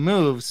got new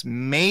moves,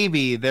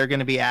 maybe they're going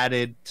to be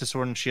added to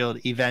Sword and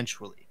Shield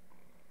eventually.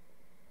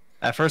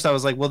 At first I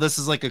was like, well, this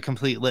is like a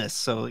complete list.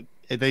 So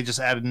they just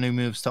added new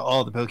moves to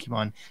all the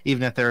Pokemon,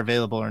 even if they're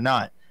available or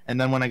not. And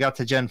then when I got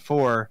to Gen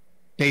 4,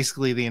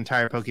 basically the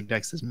entire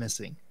Pokédex is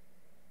missing.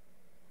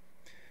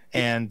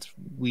 And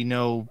we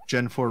know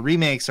Gen 4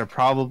 remakes are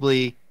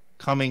probably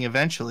coming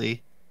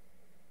eventually.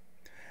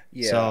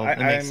 Yeah, so it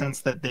makes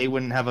sense that they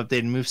wouldn't have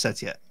updated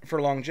movesets yet.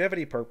 For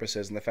longevity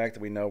purposes and the fact that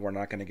we know we're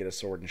not going to get a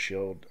Sword and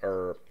Shield,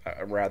 or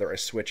rather a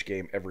Switch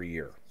game every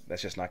year.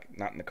 That's just not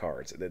in the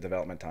cards. The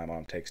development time on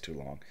them takes too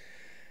long.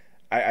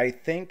 I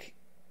think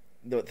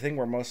the thing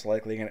we're most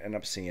likely going to end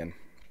up seeing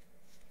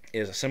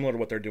is similar to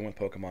what they're doing with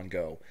Pokemon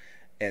Go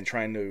and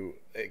trying to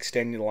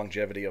extend the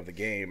longevity of the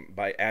game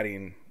by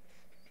adding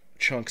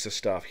chunks of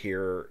stuff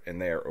here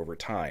and there over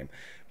time.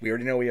 We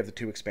already know we have the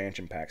 2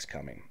 expansion packs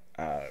coming.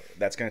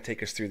 That's going to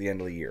take us through the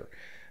end of the year.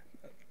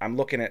 I'm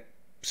looking at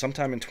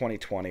sometime in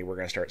 2020, we're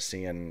going to start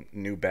seeing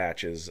new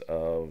batches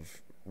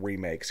of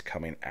remakes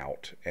coming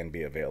out and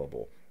be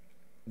available.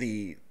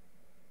 The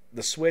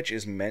Switch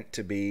is meant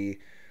to be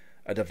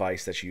a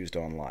device that's used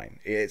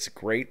online. It's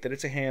great that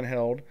it's a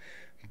handheld,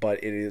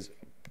 but it is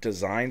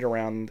designed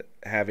around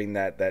having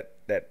that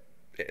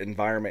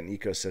environment and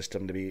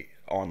ecosystem to be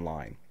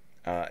online.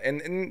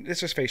 And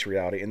let's just face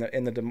reality.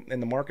 In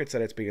the markets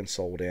that it's being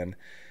sold in,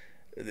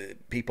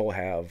 people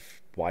have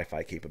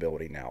Wi-Fi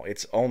capability now.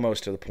 It's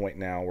almost to the point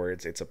now where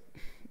it's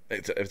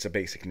a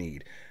basic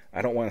need.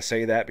 I don't want to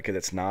say that because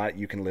it's not.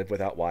 You can live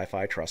without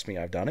Wi-Fi. Trust me,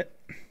 I've done it.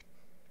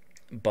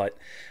 But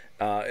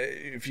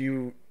if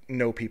you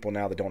know people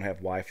now that don't have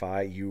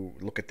Wi-Fi, you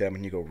look at them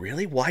and you go,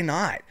 really? Why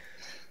not?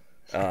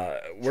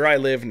 Where I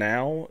live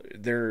now,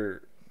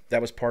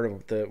 that was part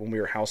of when we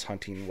were house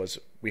hunting, was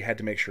we had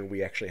to make sure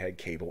we actually had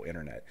cable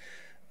internet.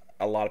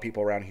 A lot of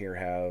people around here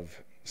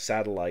have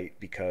satellite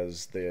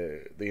because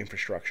the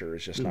infrastructure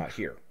is just not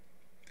here.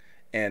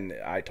 And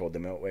I told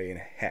them, no way in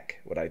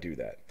heck would I do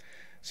that.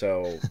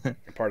 So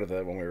part of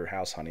when we were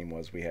house hunting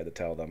was we had to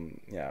tell them,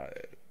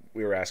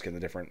 we were asking the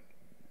different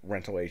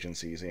rental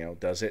agencies,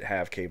 does it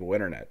have cable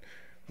internet?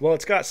 Well,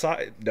 it's got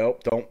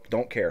nope,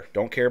 don't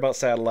care about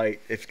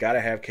satellite. It's got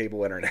to have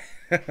cable internet.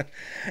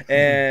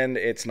 And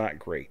it's not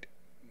great,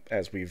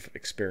 as we've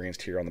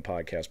experienced here on the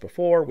podcast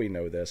before. We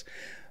know this,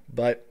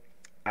 but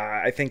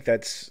I think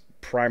that's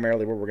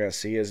primarily what we're going to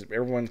see is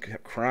everyone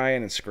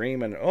crying and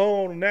screaming,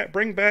 oh,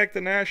 bring back the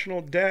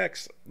national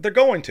Dex. They're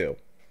going to.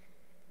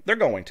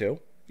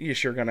 You're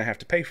sure going to have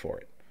to pay for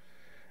it.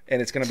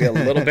 And it's going to be a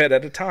little bit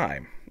at a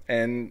time.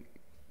 And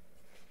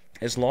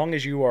as long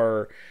as you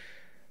are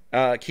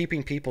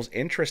keeping people's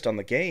interest on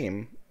the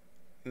game,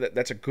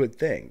 that's a good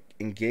thing.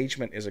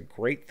 Engagement is a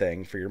great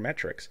thing for your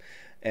metrics,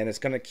 and it's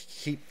going to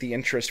keep the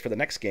interest for the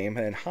next game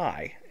and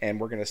high. And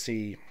we're going to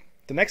see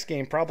the next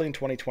game probably in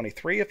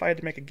 2023, if I had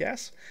to make a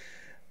guess.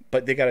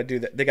 But they got to do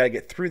that. They got to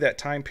get through that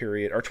time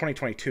period, or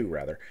 2022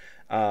 rather.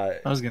 I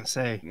was going to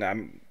say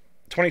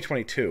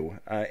 2022,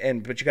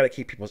 but you got to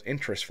keep people's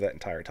interest for that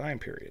entire time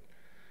period.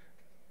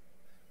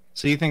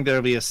 So you think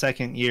there'll be a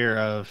second year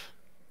of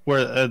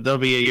where there'll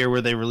be a year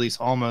where they release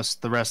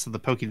almost the rest of the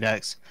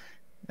Pokédex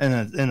in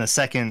a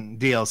second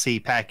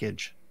DLC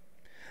package?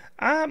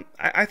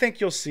 I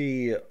think you'll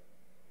see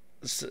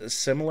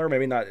similar,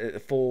 maybe not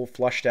full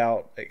flushed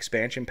out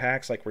expansion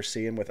packs like we're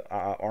seeing with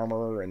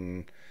Armor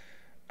and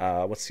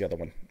what's the other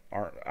one?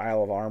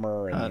 Isle of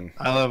Armor and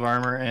Isle of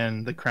Armor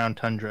and the Crown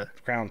Tundra.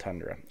 Crown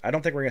Tundra. I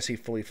don't think we're going to see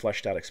fully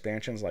fleshed out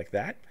expansions like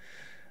that,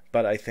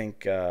 but I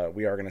think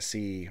we are going to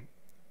see.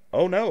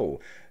 Oh no,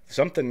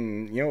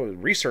 something,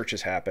 research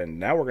has happened.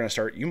 Now we're going to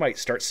start. You might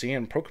start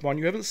seeing Pokemon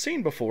you haven't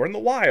seen before in the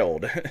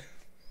wild.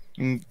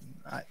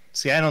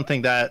 See, I don't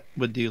think that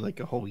would do like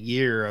a whole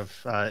year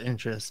of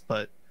interest,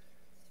 but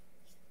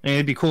I mean,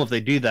 it'd be cool if they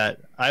do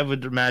that. I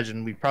would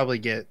imagine we'd probably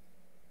get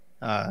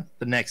the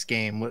next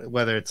game,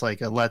 whether it's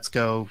like a Let's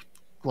Go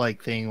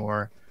like thing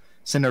or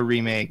Sinnoh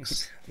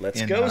remakes.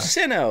 Let's go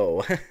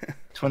Sinnoh.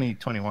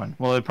 2021.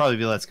 Well, it'd probably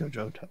be Let's Go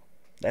Johto.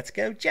 Let's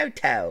go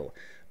Johto.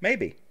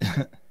 Maybe.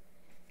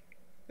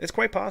 It's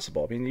quite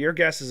possible. I mean, your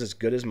guess is as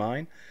good as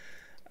mine.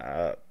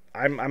 I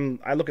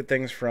look at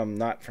things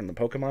not from the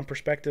Pokemon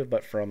perspective,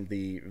 but from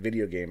the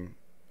video game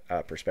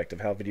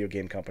perspective, how video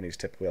game companies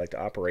typically like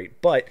to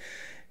operate. But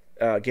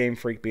Game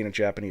Freak being a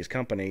Japanese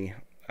company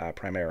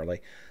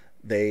primarily,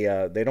 they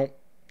don't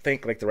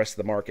think like the rest of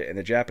the market, and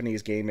the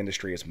Japanese game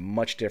industry is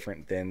much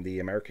different than the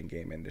American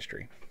game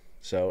industry.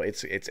 So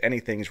it's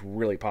anything's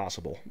really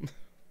possible.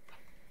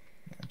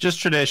 Just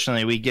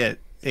traditionally, we get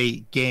a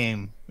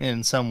game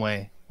in some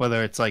way,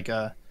 whether it's like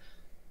an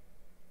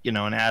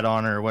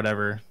add-on or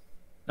whatever,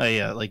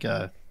 like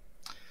a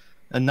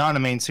not a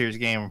main series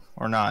game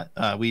or not.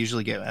 We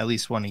usually get at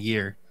least one a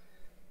year,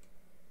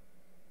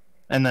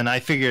 and then I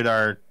figured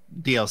our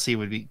DLC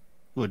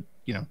would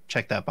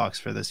check that box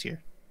for this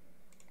year.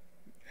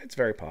 It's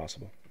very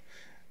possible.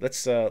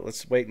 Let's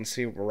wait and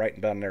see what we're writing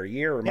about in our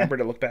year. Remember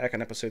to look back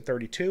on episode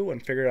 32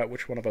 and figure out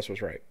which one of us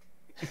was right.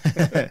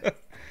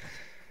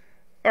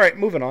 All right,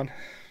 moving on.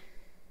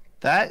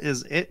 That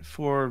is it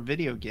for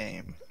video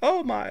game.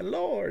 Oh my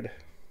lord,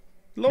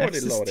 lordy.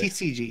 Next is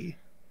TCG.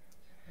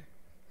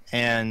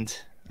 And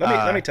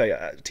let me tell you,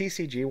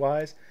 TCG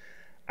wise,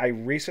 I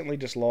recently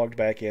just logged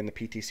back in the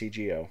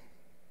PTCGO.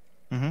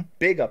 Mm-hmm.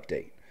 Big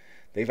update.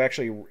 They've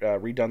actually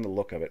redone the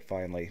look of it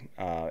finally.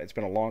 It's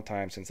been a long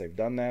time since they've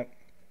done that.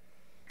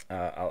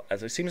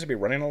 As it seems to be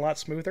running a lot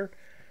smoother.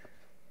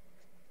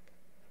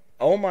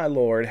 Oh my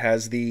lord,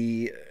 has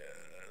the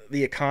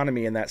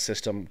economy in that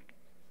system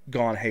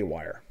gone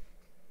haywire?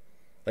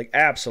 Like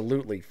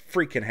absolutely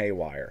freaking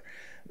haywire.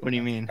 What do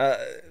you mean?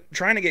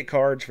 Trying to get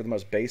cards for the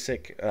most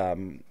basic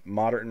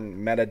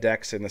modern meta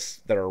decks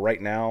that are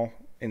right now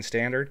in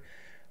standard.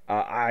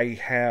 I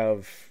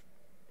have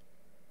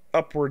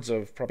upwards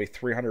of probably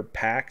 300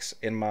 packs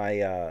in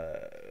my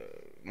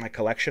my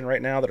collection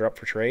right now that are up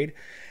for trade,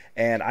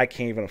 and I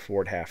can't even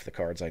afford half the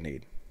cards I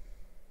need.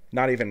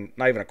 Not even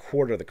a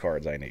quarter of the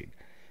cards I need.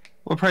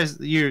 What price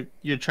you're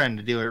trying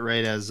to do it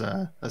right as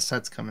a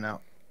set's coming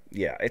out?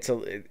 Yeah, it's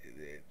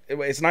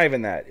not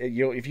even that.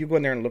 If you go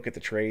in there and look at the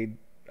trade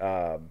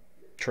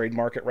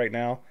market right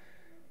now,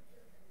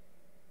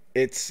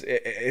 it's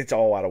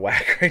all out of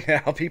whack right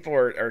now. People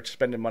are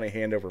spending money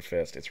hand over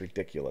fist. It's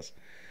ridiculous.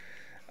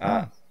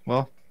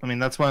 Well, I mean,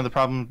 that's one of the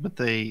problems with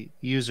the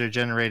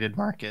user-generated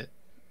market.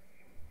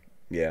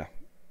 Yeah.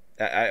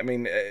 I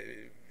mean,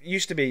 it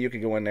used to be you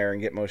could go in there and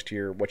get most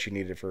of what you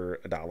needed for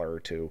 $1 or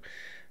 $2.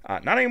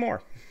 Not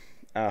anymore.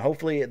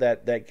 Hopefully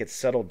that gets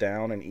settled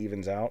down and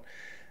evens out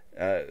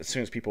as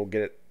soon as people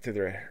get it through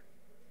their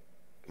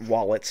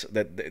wallets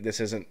that this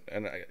isn't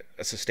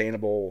a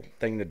sustainable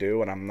thing to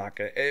do, and I'm not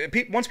going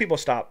to... Once people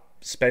stop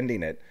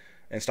spending it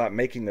and stop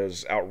making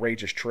those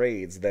outrageous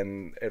trades,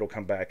 then it'll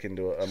come back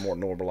into a more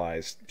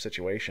normalized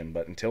situation.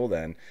 But until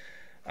then,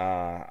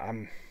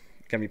 I'm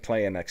going to be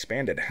playing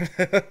Expanded.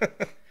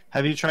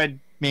 Have you tried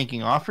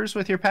making offers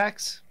with your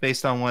packs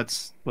based on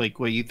what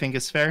you think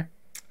is fair?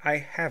 I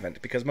haven't,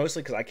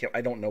 mostly because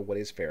I don't know what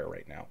is fair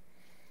right now.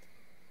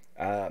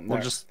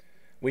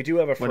 We do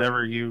have a friend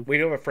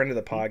of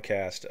the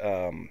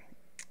podcast,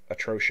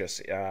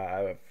 Atrocious.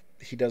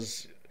 He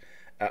does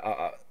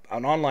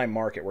an online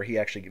market where he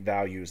actually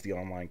values the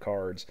online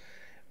cards.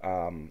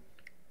 As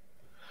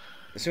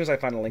soon as I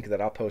find a link to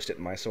that, I'll post it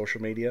in my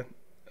social media.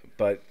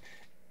 But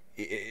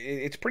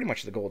it's pretty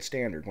much the gold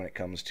standard when it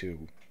comes to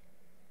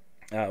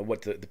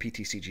what the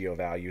PTCGO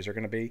values are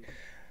going to be.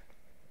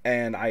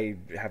 And I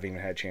haven't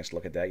even had a chance to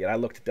look at that yet. I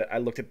looked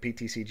at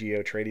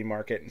PTCGO trading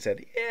market and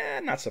said, yeah,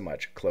 not so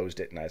much. Closed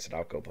it, and I said,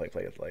 I'll go play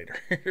it later.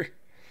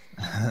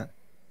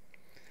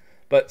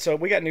 But so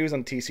we got news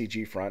on the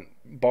TCG front,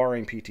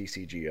 barring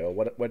PTCGO.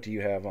 What do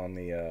you have on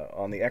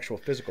the actual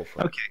physical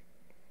front? Okay.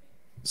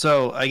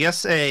 So I guess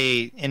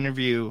somebody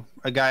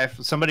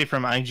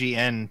from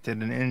IGN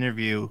did an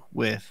interview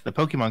with the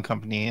Pokemon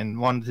Company and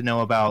wanted to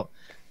know about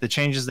the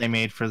changes they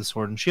made for the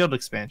Sword and Shield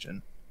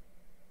expansion.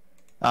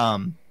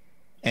 And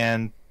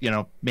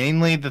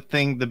mainly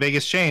the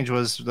biggest change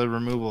was the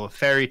removal of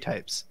fairy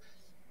types.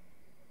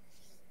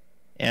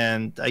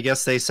 And I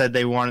guess they said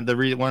they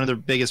wanted one of the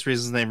biggest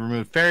reasons they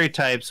removed fairy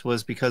types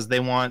was because they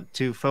want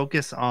to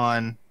focus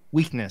on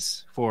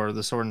weakness for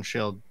the Sword and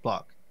Shield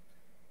block.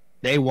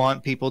 They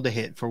want people to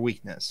hit for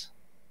weakness.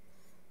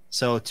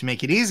 So to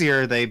make it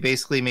easier, they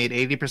basically made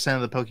 80%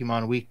 of the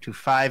Pokemon weak to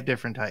 5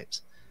 different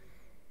types.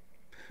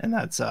 And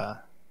that's I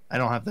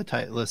don't have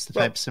the list of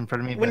types in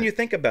front of me. When you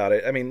think about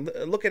it, I mean,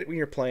 look at it when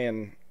you're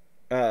playing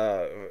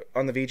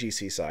on the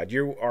VGC side.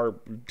 You are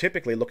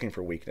typically looking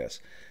for weakness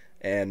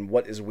and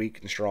what is weak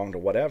and strong to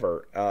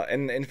whatever.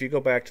 And if you go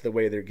back to the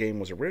way their game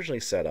was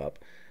originally set up,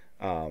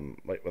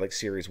 like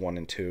Series 1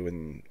 and 2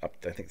 and up,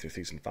 I think, through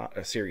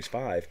Series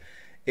 5,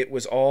 it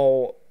was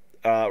all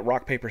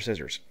rock, paper,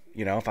 scissors.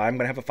 If I'm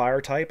going to have a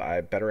fire type,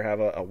 I better have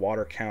a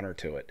water counter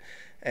to it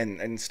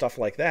and stuff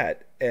like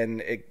that.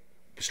 And it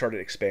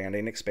started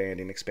expanding,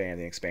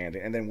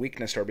 and then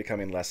weakness started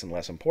becoming less and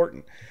less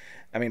important.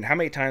 I mean, how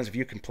many times have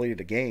you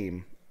completed a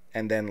game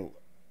and then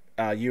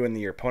you and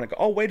your opponent go,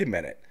 oh, wait a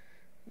minute,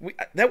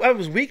 I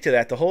was weak to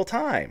that the whole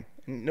time.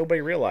 And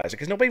nobody realized it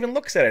because nobody even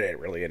looks at it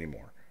really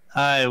anymore.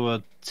 I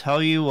will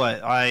tell you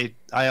what, I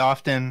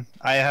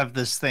have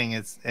this thing.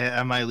 It's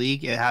in my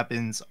league. It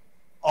happens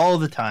all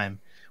the time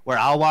where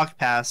I'll walk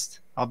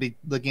past. I'll be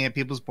looking at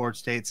people's board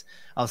states.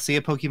 I'll see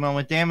a Pokemon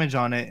with damage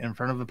on it in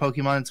front of a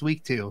Pokemon it's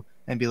weak to,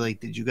 and be like,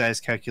 "Did you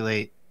guys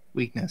calculate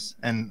weakness?"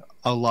 And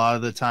a lot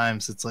of the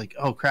times, it's like,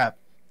 "Oh crap,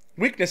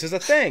 weakness is a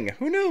thing.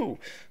 Who knew?"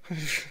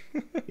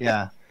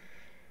 Yeah.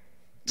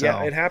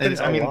 Yeah, it happens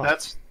a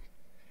lot.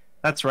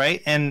 That's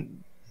right.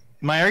 And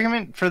my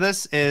argument for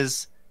this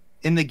is,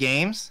 in the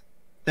games,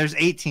 there's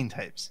 18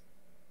 types.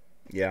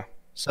 Yeah.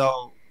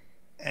 So,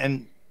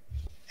 and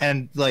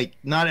like,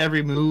 not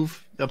every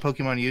move a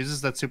Pokemon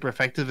uses that's super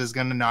effective is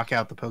going to knock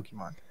out the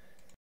Pokemon.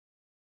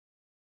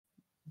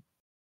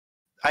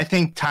 I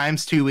think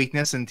 ×2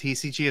 weakness in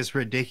TCG is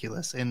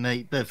ridiculous, and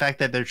the fact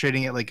that they're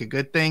treating it like a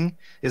good thing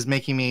is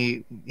making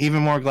me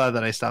even more glad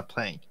that I stopped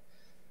playing.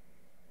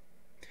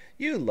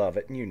 You love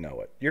it, and you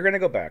know it. You're going to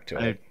go back to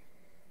it.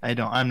 I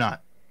don't. I'm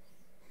not.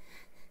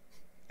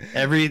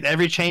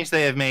 Every change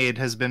they have made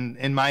has been,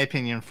 in my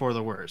opinion, for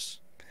the worse.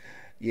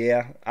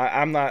 Yeah,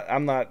 I'm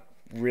not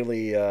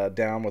really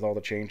down with all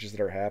the changes that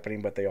are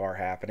happening, but they are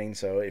happening.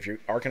 So if you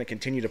are going to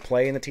continue to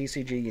play in the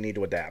TCG, you need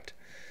to adapt.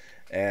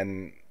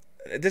 And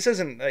this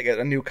isn't like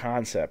a new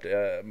concept.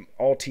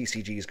 All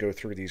TCGs go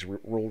through these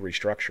rule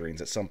restructurings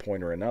at some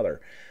point or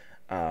another.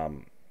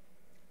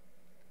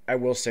 I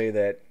will say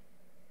that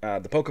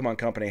the Pokemon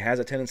Company has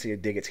a tendency to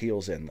dig its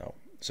heels in, though.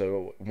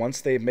 So once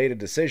they've made a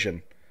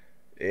decision,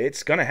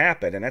 it's going to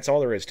happen, and that's all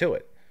there is to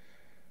it.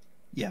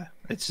 Yeah,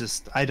 it's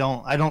just I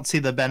don't see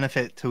the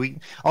benefit to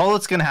all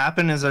that's going to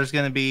happen is there's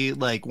going to be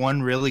like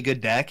one really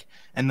good deck,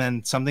 and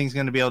then something's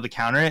going to be able to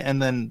counter it,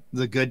 and then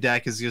the good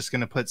deck is just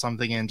going to put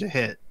something in to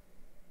hit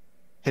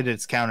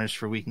its counters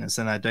for weakness,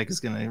 and that deck is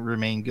going to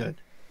remain good.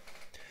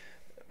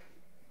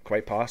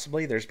 Quite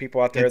possibly. There's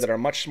people out there that are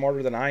much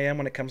smarter than I am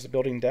when it comes to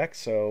building decks,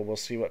 so we'll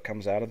see what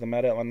comes out of the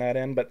meta on that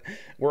end. But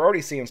we're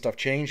already seeing stuff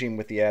changing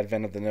with the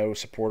advent of the no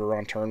supporter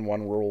on turn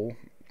 1 rule.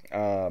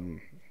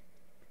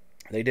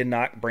 They did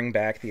not bring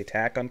back the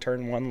attack on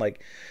turn 1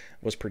 like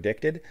was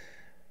predicted.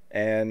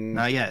 And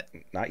Not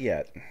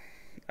yet.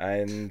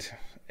 And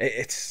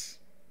it's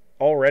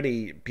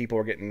already, people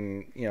are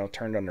getting,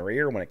 turned on their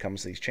ear when it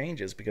comes to these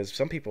changes, because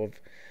some people have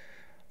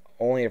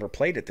only ever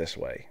played it this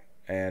way.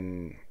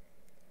 And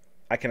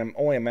I can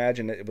only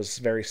imagine that it was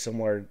very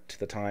similar to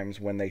the times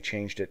when they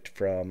changed it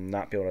from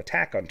not being able to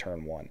attack on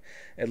turn 1.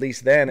 At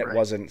least then it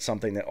wasn't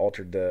something that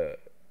altered the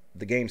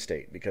game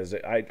state, because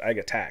I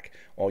attack.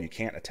 Oh, you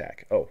can't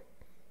attack. Oh,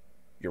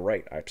 you're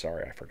right. I'm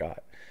sorry, I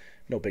forgot.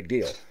 No big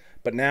deal.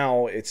 But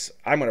now it's,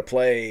 I'm going to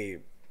play,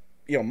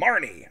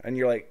 Marnie. And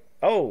you're like,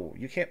 oh,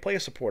 you can't play a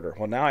supporter.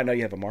 Well, now I know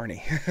you have a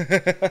Marnie.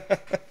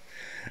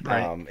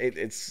 Right.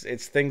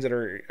 It's things that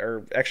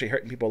are actually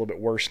hurting people a little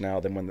bit worse now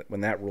than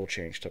when that rule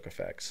change took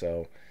effect.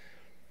 So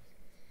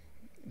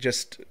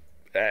just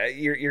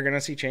you're going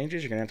to see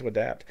changes. You're going to have to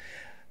adapt.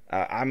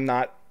 I'm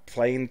not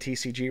playing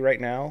TCG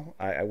right now.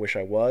 I wish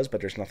I was, but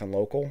there's nothing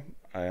local,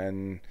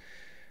 and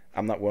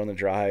I'm not willing to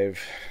drive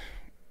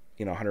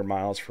 100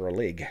 miles for a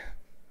league.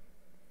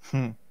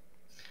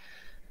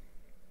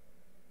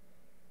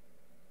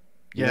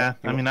 Yeah,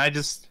 I mean,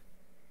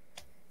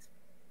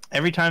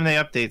 every time they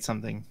update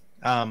something,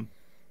 a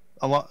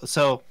lot.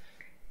 So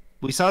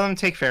we saw them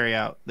take Fairy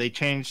out. They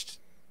changed.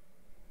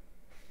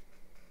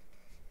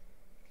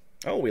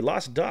 Oh, we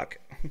lost Duck.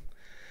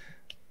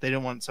 They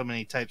didn't want so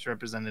many types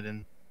represented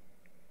in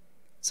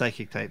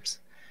psychic types.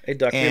 Hey,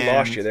 Duck, we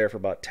lost you there for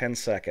about 10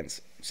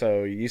 seconds.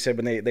 So you said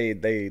when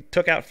they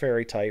took out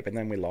Fairy type, and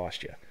then we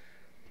lost you.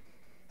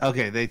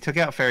 Okay, they took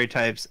out Fairy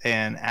types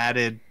and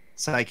added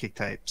psychic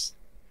types.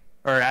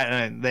 Or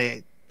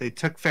they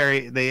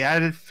they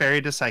added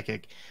fairy to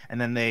psychic, and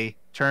then they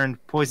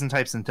turned poison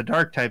types into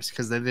dark types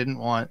because they didn't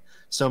want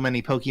so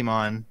many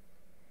Pokemon,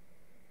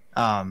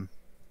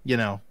 you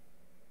know,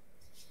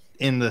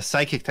 in the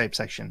psychic type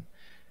section.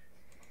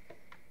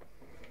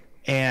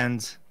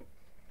 And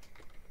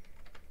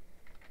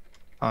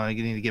I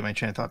need to get my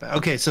train of thought back.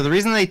 Okay, so the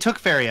reason they took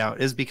fairy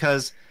out is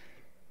because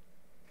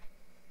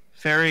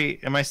fairy.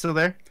 Am I still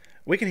there?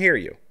 We can hear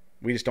you.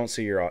 We just don't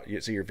see your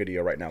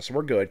video right now, so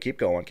we're good. Keep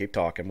going, keep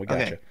talking. We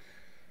got you.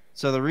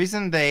 So the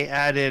reason they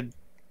added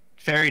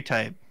fairy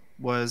type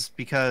was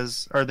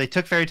because, or they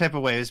took fairy type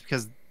away, is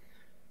because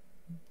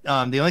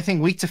the only thing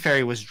weak to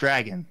fairy was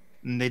dragon,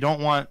 and they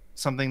don't want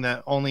something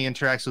that only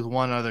interacts with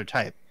one other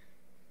type.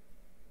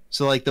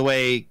 So like the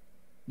way,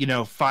 you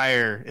know,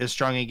 fire is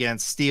strong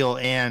against steel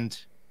and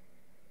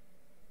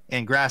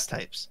grass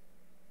types.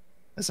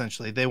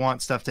 Essentially, they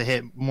want stuff to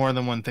hit more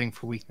than one thing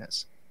for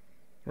weakness.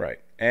 Right.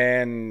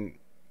 And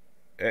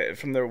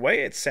from the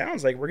way it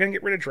sounds like, we're going to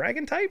get rid of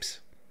dragon types?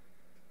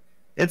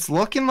 It's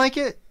looking like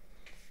it.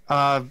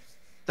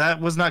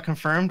 That was not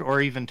confirmed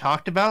or even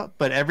talked about,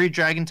 but every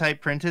dragon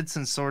type printed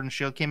since Sword and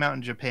Shield came out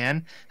in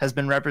Japan has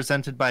been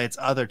represented by its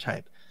other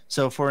type.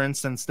 So, for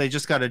instance, they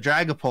just got a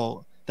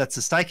Dragapult that's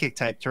a psychic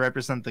type to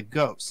represent the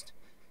ghost.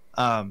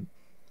 I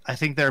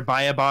think their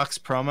Buy a Box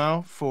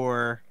promo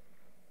for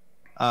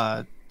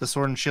the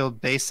Sword and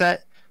Shield base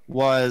set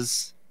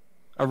was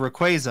a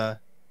Rayquaza,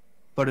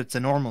 but it's a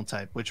normal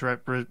type, which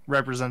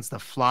represents the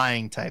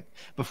flying type.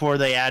 Before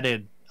they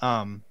added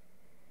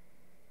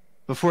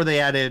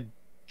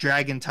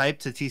dragon type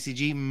to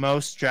TCG,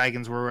 most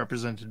dragons were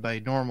represented by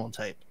normal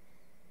type.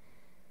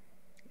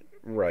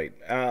 Right.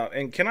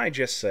 And can I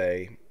just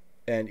say,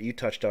 and you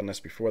touched on this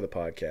before the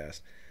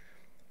podcast,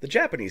 the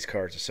Japanese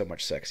cards are so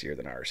much sexier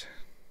than ours.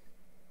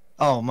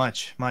 Oh,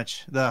 much.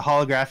 The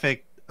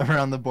holographic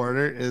around the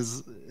border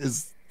is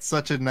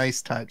such a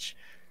nice touch.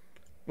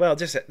 Well,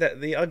 just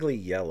the ugly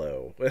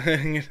yellow.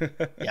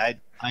 Yeah,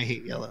 I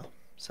hate yellow.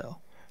 So,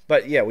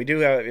 but yeah, we do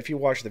have. If you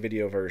watch the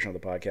video version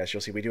of the podcast,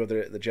 you'll see we do have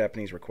the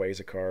Japanese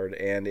Rayquaza card,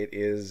 and it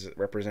is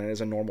represented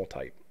as a normal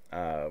type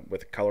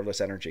with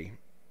colorless energy.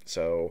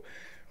 So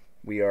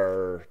we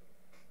are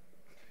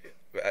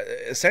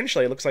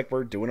essentially. It looks like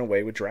we're doing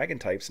away with dragon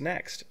types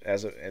next,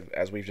 as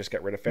we've just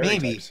got rid of fairy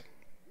types.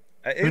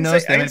 Who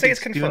knows? I didn't say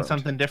it's confirmed. Doing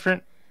something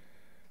different.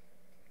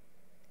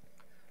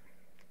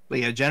 But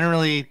yeah,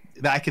 generally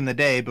back in the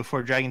day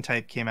before Dragon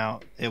type came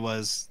out, it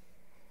was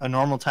a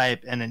normal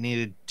type and it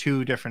needed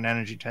 2 different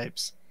energy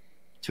types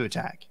to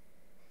attack.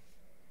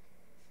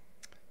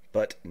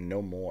 But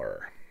no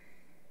more.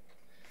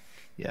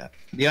 Yeah.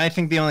 I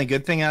think the only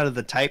good thing out of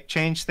the type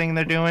change thing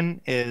they're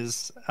doing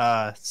is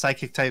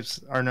psychic types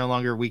are no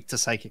longer weak to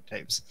psychic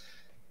types.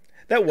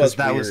 That was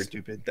weird. Was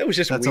stupid. That was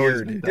just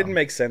weird. It didn't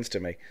make sense to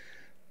me.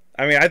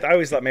 I mean, I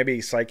always thought maybe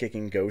psychic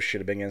and ghost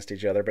should have been against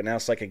each other, but now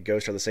psychic and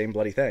ghost are the same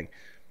bloody thing.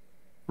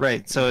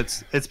 Right, so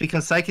it's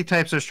because psychic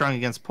types are strong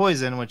against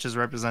poison, which is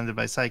represented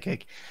by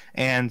psychic,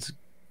 and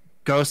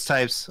ghost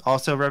types,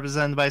 also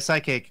represented by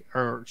psychic,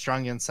 are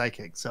strong against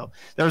psychic. So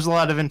there was a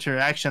lot of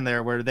interaction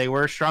there where they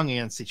were strong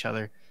against each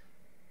other,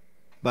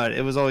 but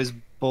it was always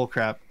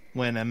bullcrap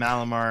when a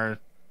Malamar,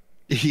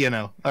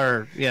 Malamar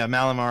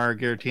or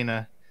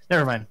Giratina.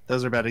 Never mind,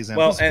 those are bad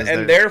examples. Well,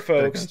 and there,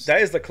 folks,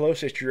 that is the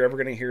closest you're ever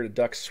going to hear to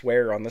Duck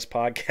swear on this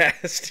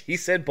podcast. He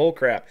said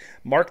bullcrap.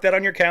 Mark that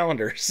on your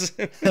calendars.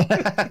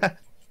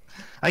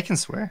 I can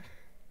swear.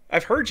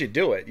 I've heard you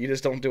do it. You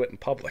just don't do it in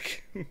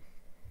public.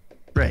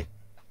 Right.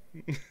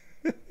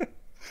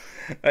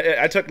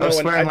 I took no. I was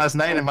swearing last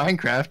night in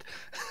Minecraft.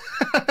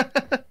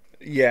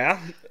 Yeah,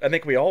 I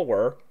think we all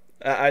were.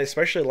 I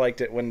especially liked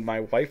it when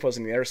my wife was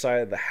on the other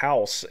side of the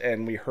house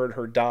and we heard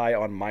her die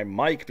on my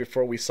mic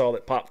before we saw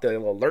the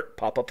alert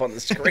pop up on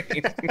the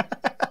screen.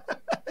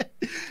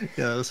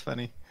 Yeah, that was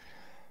funny.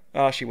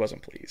 She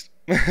wasn't pleased.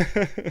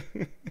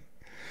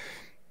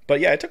 But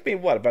yeah, it took me,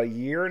 about a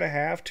year and a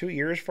half, 2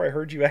 years before I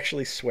heard you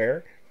actually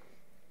swear?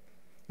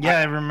 Yeah,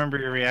 I remember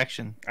your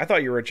reaction. I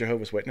thought you were a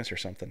Jehovah's Witness or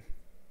something.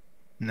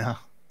 No.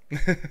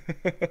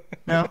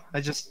 No,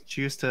 I just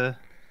choose to,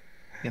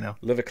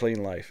 live a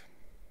clean life.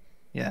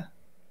 Yeah.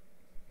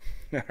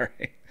 All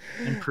right.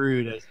 And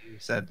prude, as you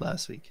said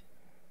last week.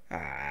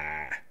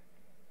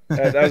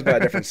 That was about a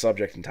different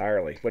subject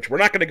entirely, which we're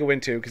not going to go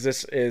into because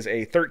this is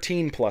a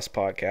 13-plus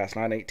podcast,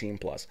 not an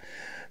 18-plus.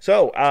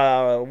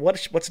 So,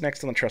 what's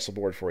next on the trestle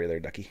board for you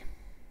there, Ducky?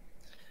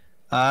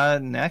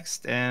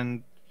 Next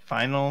and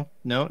final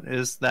note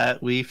is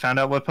that we found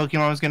out what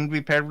Pokemon was going to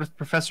be paired with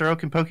Professor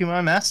Oak in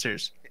Pokemon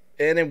Masters.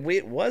 And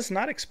it was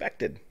not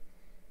expected.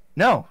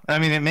 No, I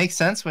mean, it makes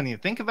sense when you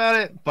think about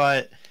it,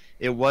 but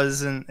it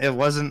wasn't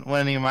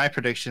any of my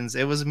predictions.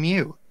 It was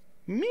Mew.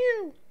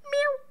 Mew.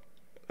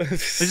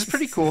 Which is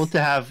pretty cool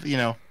to have,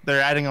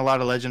 they're adding a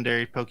lot of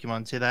legendary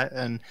Pokemon to that.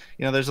 And,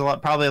 there's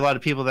probably a lot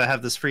of people that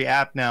have this free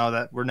app now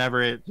that were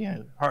never,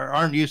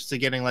 aren't used to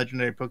getting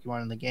legendary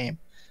Pokemon in the game,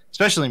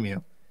 especially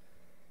Mew.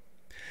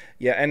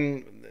 Yeah,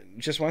 and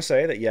just want to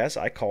say that, yes,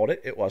 I called it.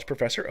 It was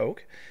Professor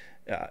Oak.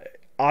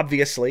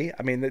 Obviously,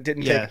 I mean,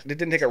 Yeah. it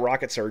didn't take a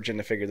rocket surgeon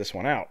to figure this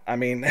one out. I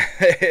mean,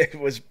 it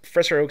was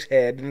Professor Oak's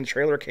head, and the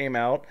trailer came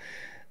out.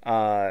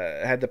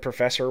 Had the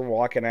professor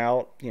walking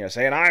out,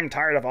 saying, "I'm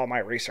tired of all my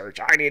research.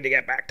 I need to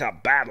get back to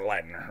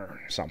battling," or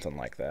something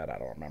like that. I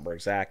don't remember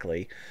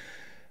exactly.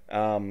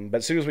 But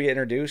as soon as we get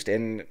introduced,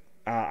 and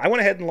I went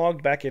ahead and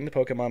logged back into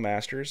Pokemon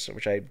Masters,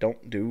 which I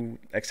don't do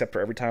except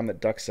for every time that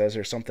Duck says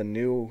there's something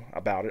new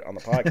about it on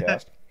the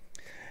podcast.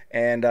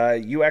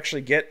 And you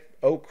actually get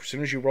Oak as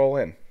soon as you roll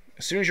in.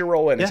 As soon as you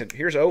roll in, Yeah. it said,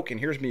 "Here's Oak and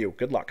here's Mew.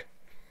 Good luck."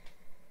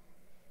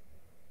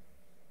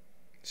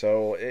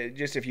 So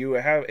just if you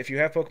have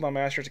Pokemon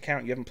Masters account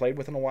and you haven't played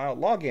with in a while,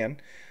 log in.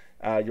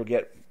 You'll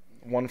get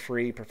one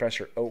free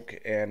Professor Oak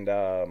and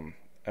a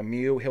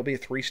Mew. He'll be a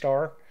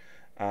 3-star,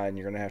 and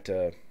you're gonna have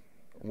to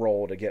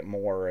roll to get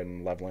more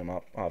and level him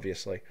up,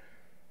 obviously.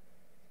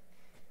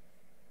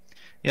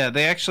 Yeah,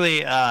 they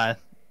actually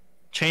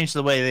changed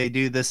the way they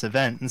do this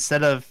event.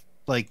 Instead of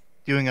like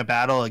doing a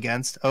battle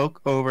against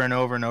Oak over and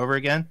over and over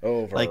again,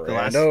 Over like the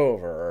last, and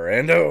over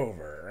and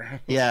over.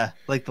 yeah,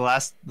 like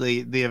the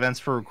events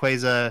for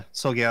Rayquaza,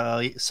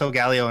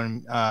 Solgaleo,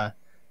 and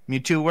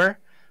Mewtwo were,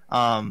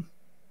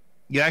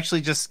 you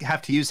actually just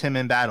have to use him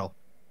in battle,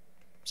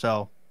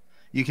 so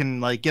you can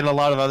like get a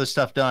lot of other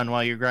stuff done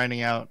while you're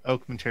grinding out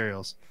Oak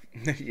materials.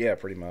 Yeah,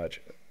 pretty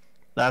much.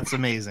 That's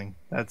amazing.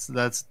 That's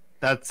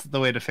the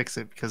way to fix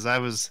it, because I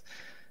was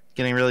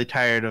getting really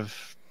tired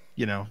of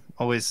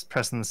always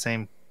pressing the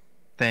same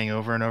thing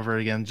over and over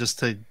again just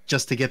to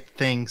get the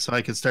thing so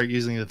I could start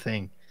using the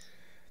thing.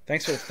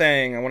 Thanks for the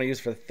thing. I want to use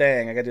for the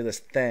thing. I got to do this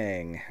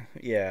thing.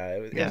 Yeah,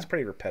 it was a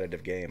pretty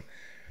repetitive game.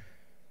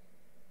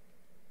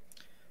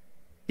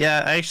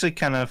 Yeah, I actually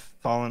kind of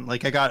fallen,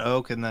 like I got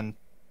Oak and then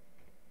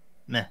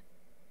meh.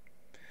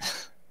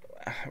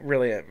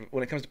 Really,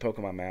 when it comes to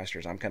Pokemon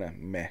Masters, I'm kind of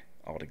meh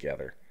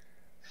altogether.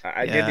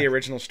 I did Yeah. the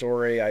original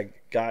story. I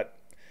got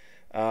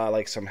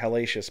like some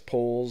hellacious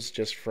pulls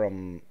just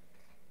from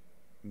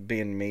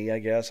being me, I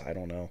guess. I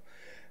don't know.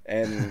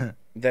 And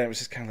then it was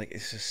just kind of like,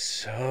 this is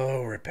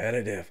so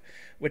repetitive,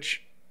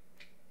 which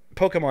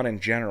Pokemon in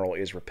general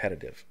is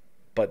repetitive,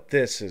 but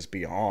this is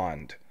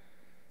beyond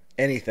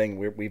anything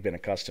we've been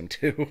accustomed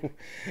to.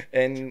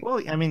 And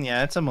Well, I mean,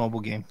 yeah, it's a mobile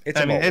game. It's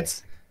I a mean, mobile.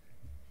 it's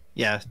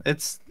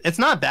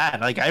not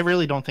bad. Like I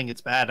really don't think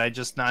it's bad.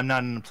 I'm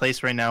not in a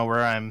place right now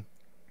where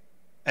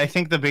I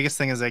think the biggest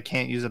thing is I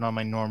can't use it on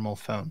my normal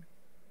phone.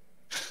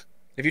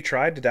 have you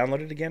tried to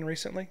download it again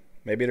recently?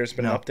 Maybe there's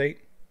been No. an update.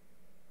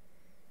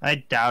 I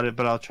doubt it,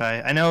 but I'll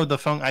try. I know the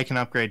phone I can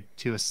upgrade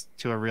to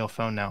a real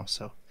phone now,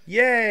 so.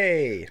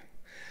 Yay!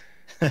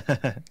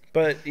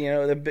 But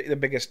the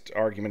biggest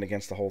argument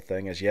against the whole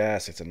thing is,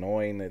 yes, it's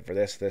annoying for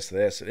this.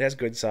 It has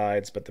good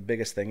sides, but the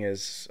biggest thing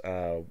is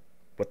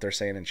what they're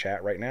saying in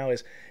chat right now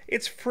is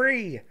it's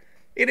free.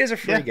 It is a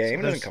free Yeah,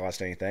 game. so It doesn't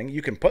cost anything.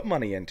 You can put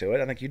money into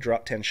it. I think you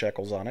dropped 10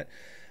 shekels on it.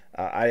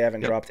 I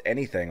haven't Yep. dropped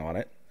anything on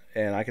it,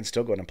 and I can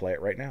still go in and play it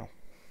right now.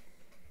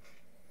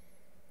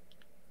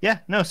 Yeah,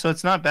 no, so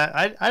it's not bad.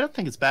 I don't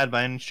think it's bad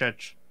by any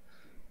stretch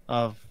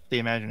of the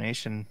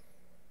imagination.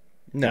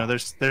 No,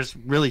 There's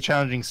really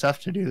challenging stuff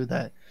to do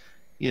that,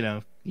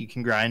 you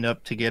can grind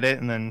up to get it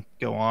and then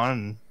go on.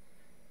 And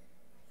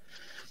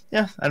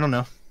yeah, I don't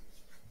know.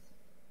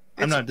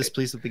 I'm not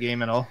displeased with the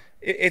game at all.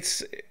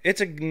 it's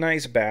a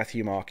nice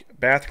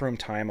bathroom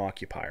time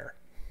occupier.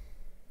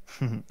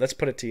 Let's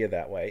put it to you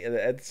that way.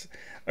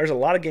 There's a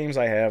lot of games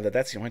I have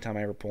that's the only time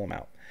I ever pull them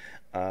out.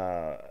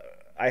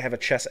 I have a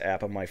chess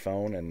app on my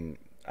phone, and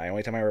the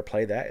only time I ever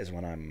play that is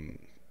when I'm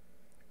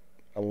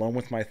alone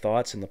with my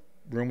thoughts in the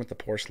room with the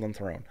porcelain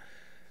throne.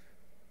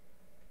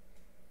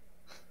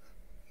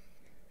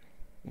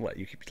 What?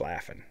 You keep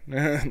laughing.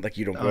 Like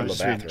you don't I go to was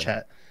the just reading the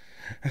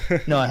bathroom.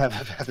 chat. No, I have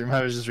a bathroom.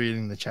 I was just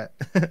reading the chat.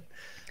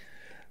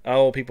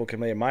 Oh, people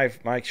complain.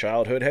 My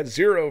childhood had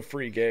 0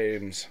 free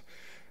games.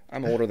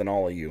 I'm older than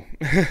all of you.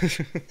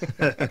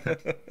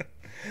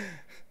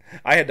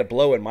 I had to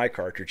blow in my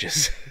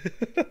cartridges.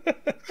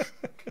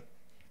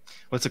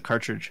 What's a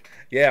cartridge?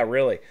 Yeah,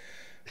 really.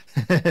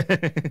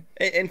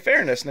 In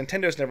fairness,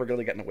 Nintendo's never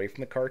really gotten away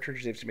from the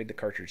cartridge. They've just made the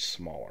cartridge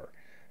smaller.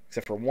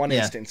 Except for one Yeah.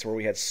 instance where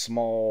we had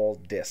small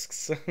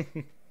discs.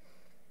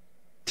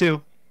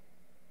 2.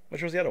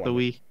 Which was the other The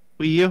one? Wii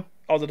U.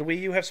 Oh, did the Wii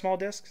U have small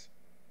discs?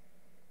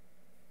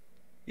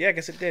 Yeah, I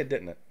guess it did,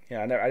 didn't it?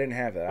 Yeah, I didn't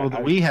have that. Well, the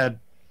Wii had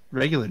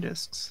regular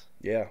discs.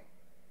 Yeah.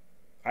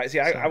 I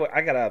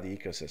got out of the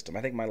ecosystem.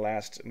 I think my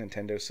last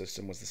Nintendo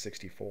system was the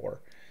 64.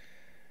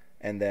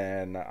 And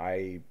then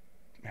I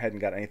hadn't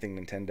got anything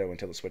Nintendo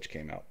until the Switch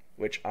came out,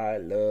 which I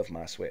love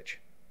my Switch.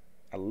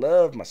 I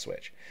love my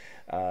Switch.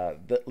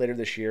 Later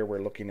this year,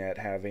 we're looking at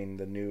having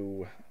the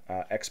new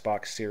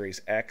Xbox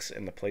Series X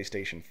and the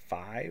PlayStation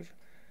 5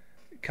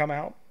 come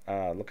out.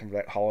 Looking for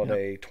that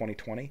holiday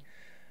 2020.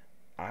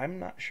 I'm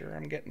not sure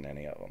I'm getting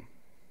any of them.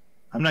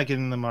 I'm not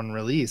getting them on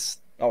release.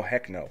 Oh,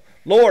 heck no.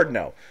 Lord,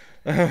 no.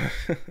 But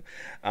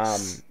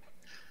There's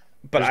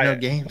no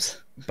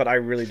games. But I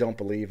really don't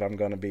believe I'm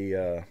going to be...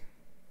 I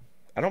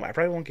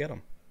probably won't get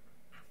them.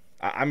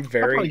 I'm I'll probably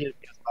very... get a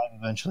PS5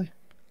 eventually.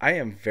 I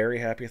am very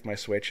happy with my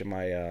Switch and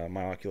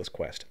my Oculus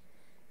Quest.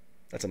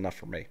 That's enough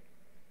for me.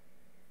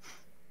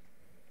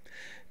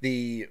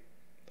 The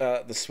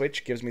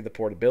Switch gives me the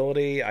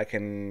portability. I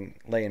can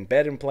lay in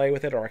bed and play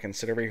with it, or I can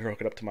sit over here,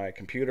 hook it up to my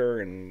computer,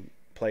 and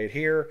play it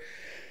here.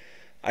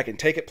 I can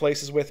take it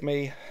places with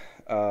me.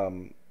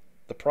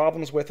 The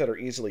problems with it are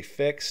easily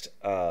fixed,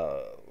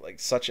 like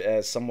such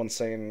as someone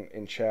saying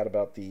in chat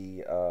about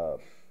the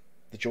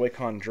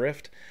Joy-Con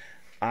drift.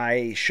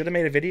 I should have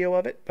made a video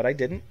of it, but I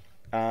didn't.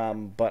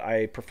 But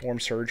I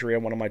performed surgery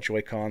on one of my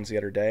Joy-Cons the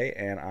other day,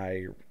 and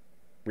I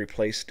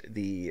replaced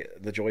the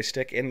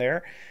joystick in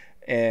there.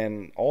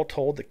 And all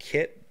told, the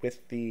kit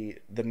with the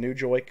new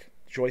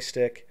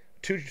joystick,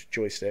 2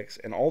 joysticks,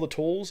 and all the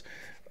tools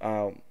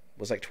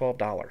was like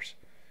 $12.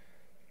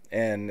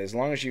 And as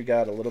long as you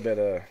got a little bit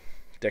of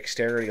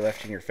dexterity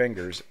left in your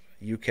fingers,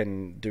 you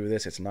can do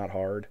this. It's not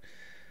hard.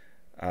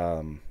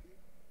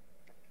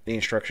 The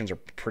instructions are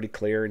pretty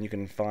clear, and you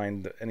can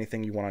find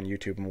anything you want on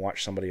YouTube and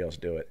watch somebody else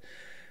do it.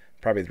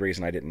 Probably the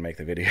reason I didn't make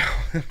the video.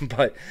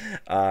 But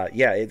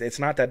yeah, it's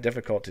not that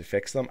difficult to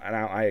fix them. And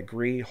I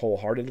agree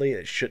wholeheartedly.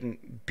 It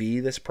shouldn't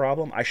be this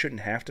problem. I shouldn't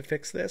have to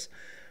fix this.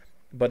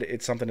 But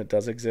it's something that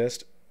does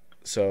exist.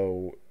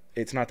 So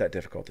it's not that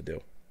difficult to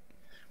do.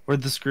 Were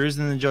the screws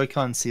in the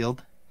Joy-Con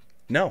sealed?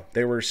 No,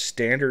 they were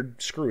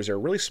standard screws. They were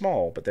really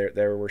small, but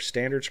they were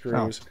standard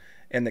screws. Oh.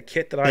 And the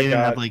kit that I got... They didn't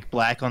have like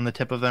black on the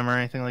tip of them or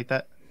anything like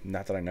that?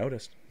 Not that I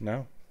noticed.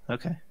 No.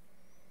 Okay.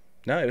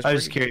 No, it was. I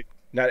was just curious.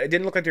 No, it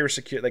didn't look like they were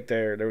secure. Like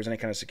there was any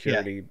kind of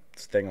security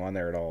thing on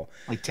there at all.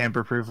 Like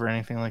tamper-proof or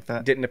anything like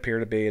that. Didn't appear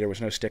to be. There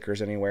was no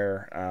stickers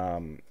anywhere.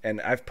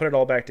 And I've put it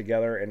all back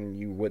together, and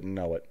you wouldn't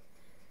know it.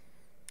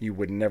 You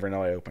would never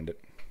know I opened it.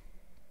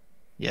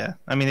 Yeah,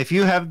 I mean, if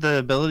you have the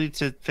ability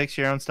to fix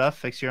your own stuff,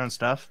 fix your own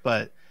stuff.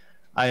 But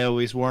I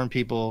always warn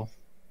people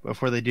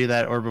before they do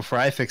that, or before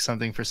I fix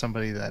something for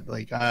somebody, that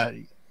like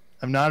I'm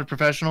not a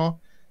professional.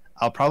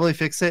 I'll probably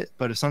fix it,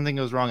 but if something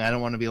goes wrong, I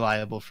don't want to be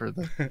liable for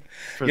the.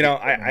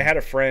 I had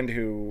a friend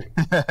who,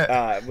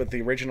 with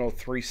the original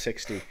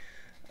 360,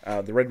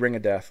 the Red Ring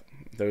of Death.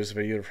 Those of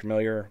you that are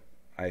familiar,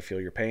 I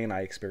feel your pain.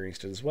 I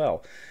experienced it as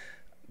well.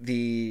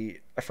 A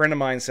friend of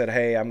mine said,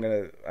 "Hey,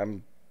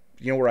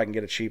 you know where I can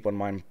get it cheap when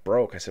mine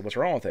broke?" I said, "What's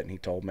wrong with it?" And he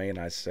told me, and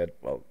I said,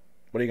 "Well,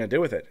 what are you going to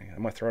do with it?"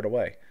 "I'm going to throw it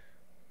away."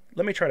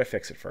 "Let me try to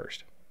fix it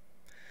first."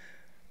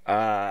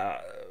 I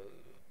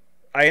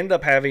ended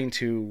up having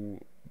to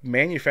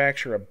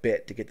manufacture a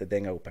bit to get the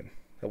thing open.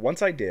 But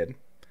once I did,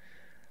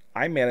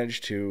 I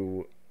managed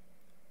to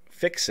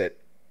fix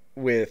it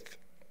with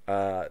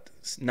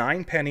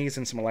 9 pennies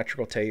and some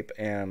electrical tape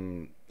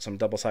and some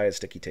double-sided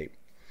sticky tape.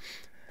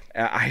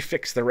 I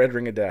fixed the Red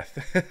Ring of Death.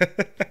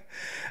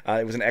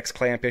 It was an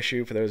X-clamp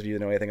issue. For those of you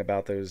that know anything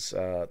about those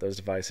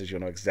devices,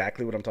 you'll know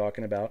exactly what I'm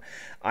talking about.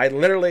 I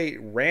literally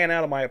ran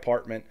out of my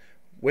apartment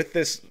with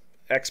this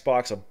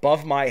Xbox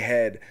above my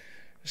head,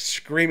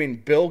 screaming,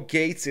 "Bill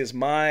Gates is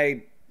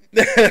my..."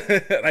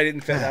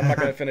 I'm not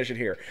going to finish it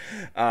here.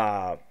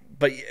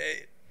 But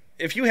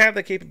if you have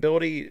the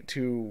capability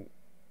to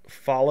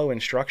follow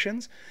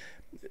instructions,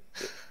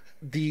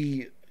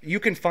 you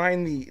can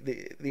find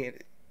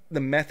the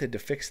method to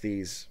fix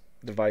these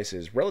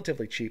devices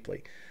relatively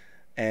cheaply.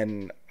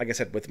 And like I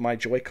said, with my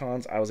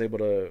Joy-Cons, I was able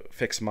to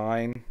fix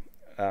mine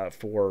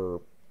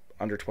for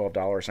under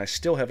 $12, and I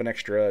still have an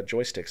extra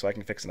joystick, so I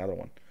can fix another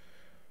one.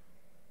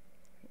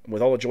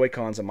 With all the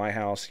Joy-Cons in my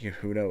house,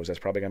 who knows? That's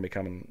probably going to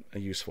become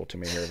useful to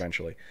me here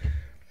eventually.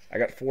 I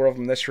got 4 of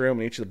them in this room,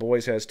 and each of the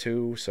boys has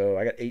 2, so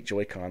I got 8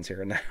 Joy-Cons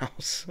here in the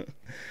house.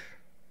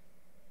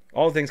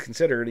 All things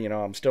considered,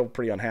 I'm still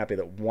pretty unhappy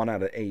that 1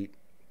 out of 8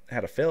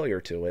 had a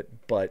failure to it,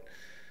 but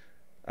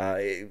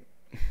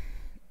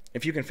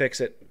if you can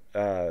fix it,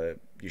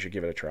 you should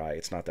give it a try.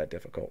 It's not that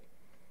difficult.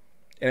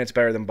 And it's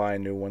better than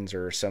buying new ones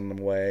or sending them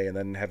away and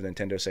then having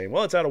Nintendo saying,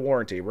 "Well, it's out of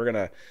warranty. We're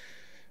not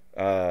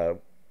going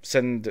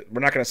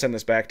to send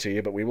this back to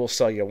you, but we will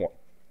sell you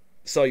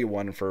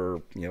one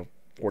for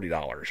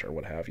 $40 or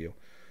what have you."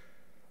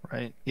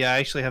 Right. Yeah, I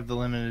actually have the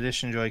limited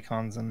edition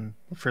Joy-Cons and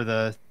for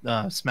the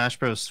Smash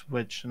Bros.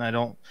 Switch, and I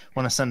don't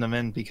want to send them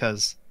in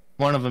because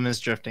one of them is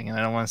drifting, and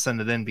I don't want to send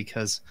it in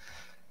because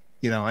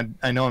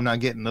I know I'm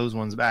not getting those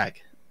ones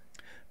back.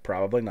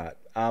 Probably not.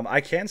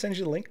 I can send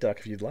you the link, Duck,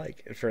 if you'd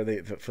like, for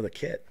the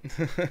kit.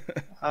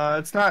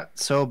 It's not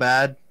so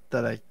bad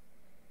that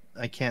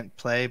I can't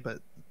play, but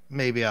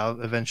maybe I'll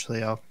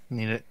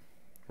need it.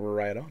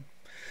 Right on.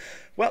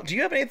 Well, do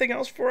you have anything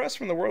else for us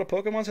from the world of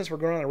Pokemon since we're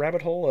going on a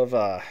rabbit hole of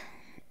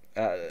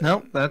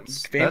nope,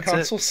 that's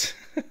consoles?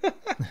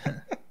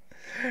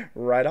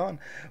 Right on.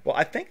 Well,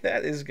 I think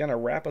that is going to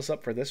wrap us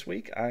up for this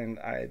week. And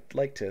I'd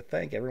like to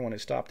thank everyone who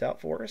stopped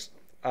out for us.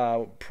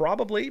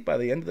 Probably by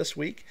the end of this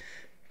week,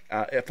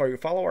 if you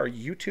follow our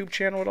YouTube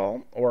channel at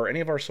all or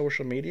any of our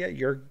social media,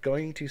 you're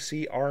going to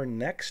see our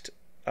next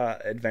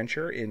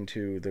adventure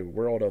into the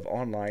world of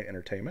online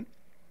entertainment.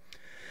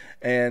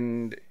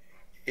 And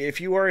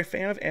if you are a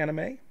fan of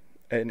anime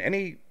in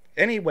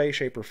any way,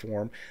 shape, or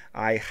form,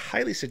 I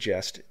highly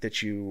suggest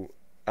that you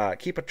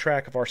keep a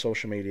track of our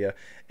social media,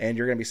 and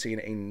you're going to be seeing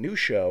a new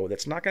show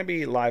that's not going to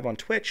be live on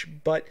Twitch,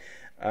 but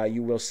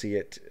you will see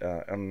it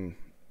on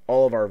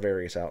all of our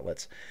various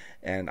outlets.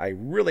 And I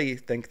really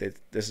think that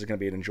this is going to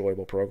be an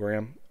enjoyable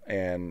program.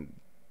 And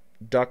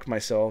Duck,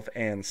 myself,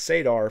 and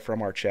Sadar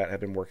from our chat have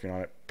been working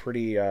on it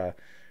pretty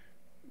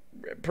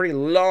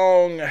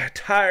long,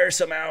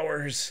 tiresome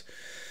hours.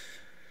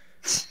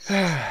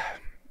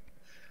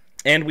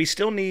 And we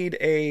still need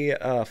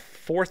a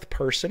fourth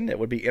person that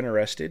would be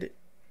interested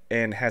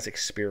and has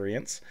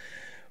experience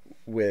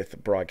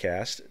with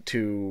broadcast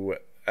to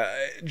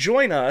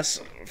join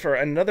us for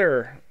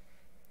another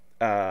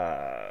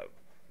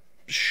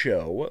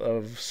show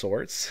of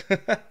sorts.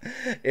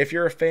 If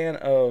you're a fan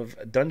of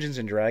Dungeons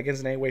and Dragons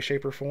in any way,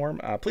 shape, or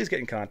form, please get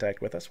in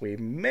contact with us. We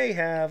may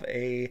have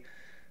a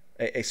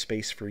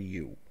space for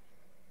you.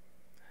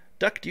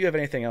 Duck, do you have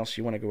anything else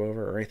you want to go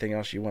over, or anything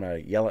else you want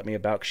to yell at me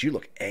about? Because you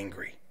look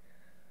angry.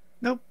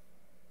 Nope.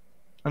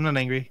 I'm not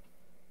angry.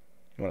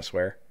 You want to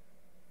swear?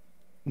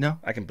 No.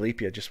 I can bleep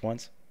you just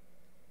once.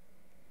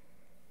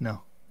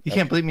 No. You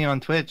can't bleep me on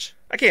Twitch.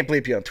 I can't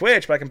bleep you on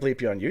Twitch, but I can bleep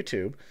you on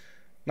YouTube.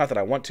 Not that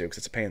I want to, because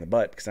it's a pain in the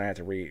butt, because then I have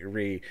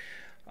to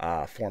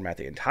format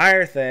the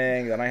entire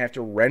thing, then I have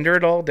to render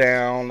it all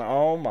down.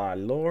 Oh my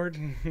lord.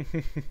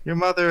 Your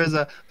mother is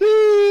a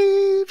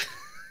beep.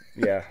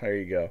 Yeah, there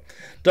you go.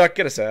 Duck,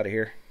 get us out of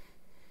here.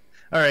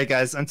 Alright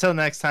guys, until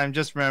next time,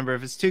 just remember,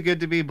 if it's too good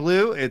to be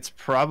blue, it's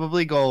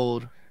probably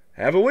gold.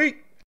 Have a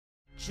week.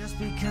 Just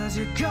because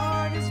your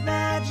card is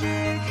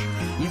magic,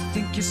 you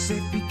think you're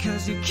safe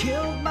because you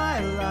killed my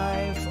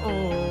life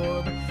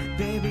orb.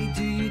 Baby,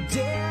 do you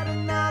dare to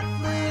not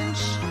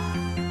flinch?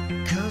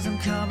 Cause I'm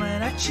coming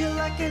at you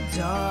like a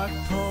dark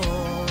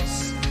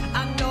pulse.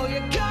 I know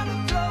you're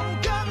gonna throw.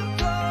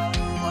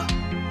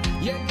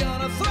 You're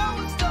gonna throw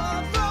a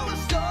storm.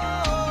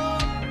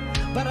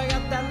 But I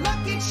got that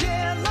lucky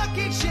chance.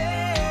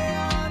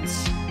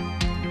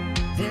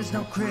 There's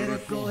no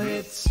critical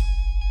hits.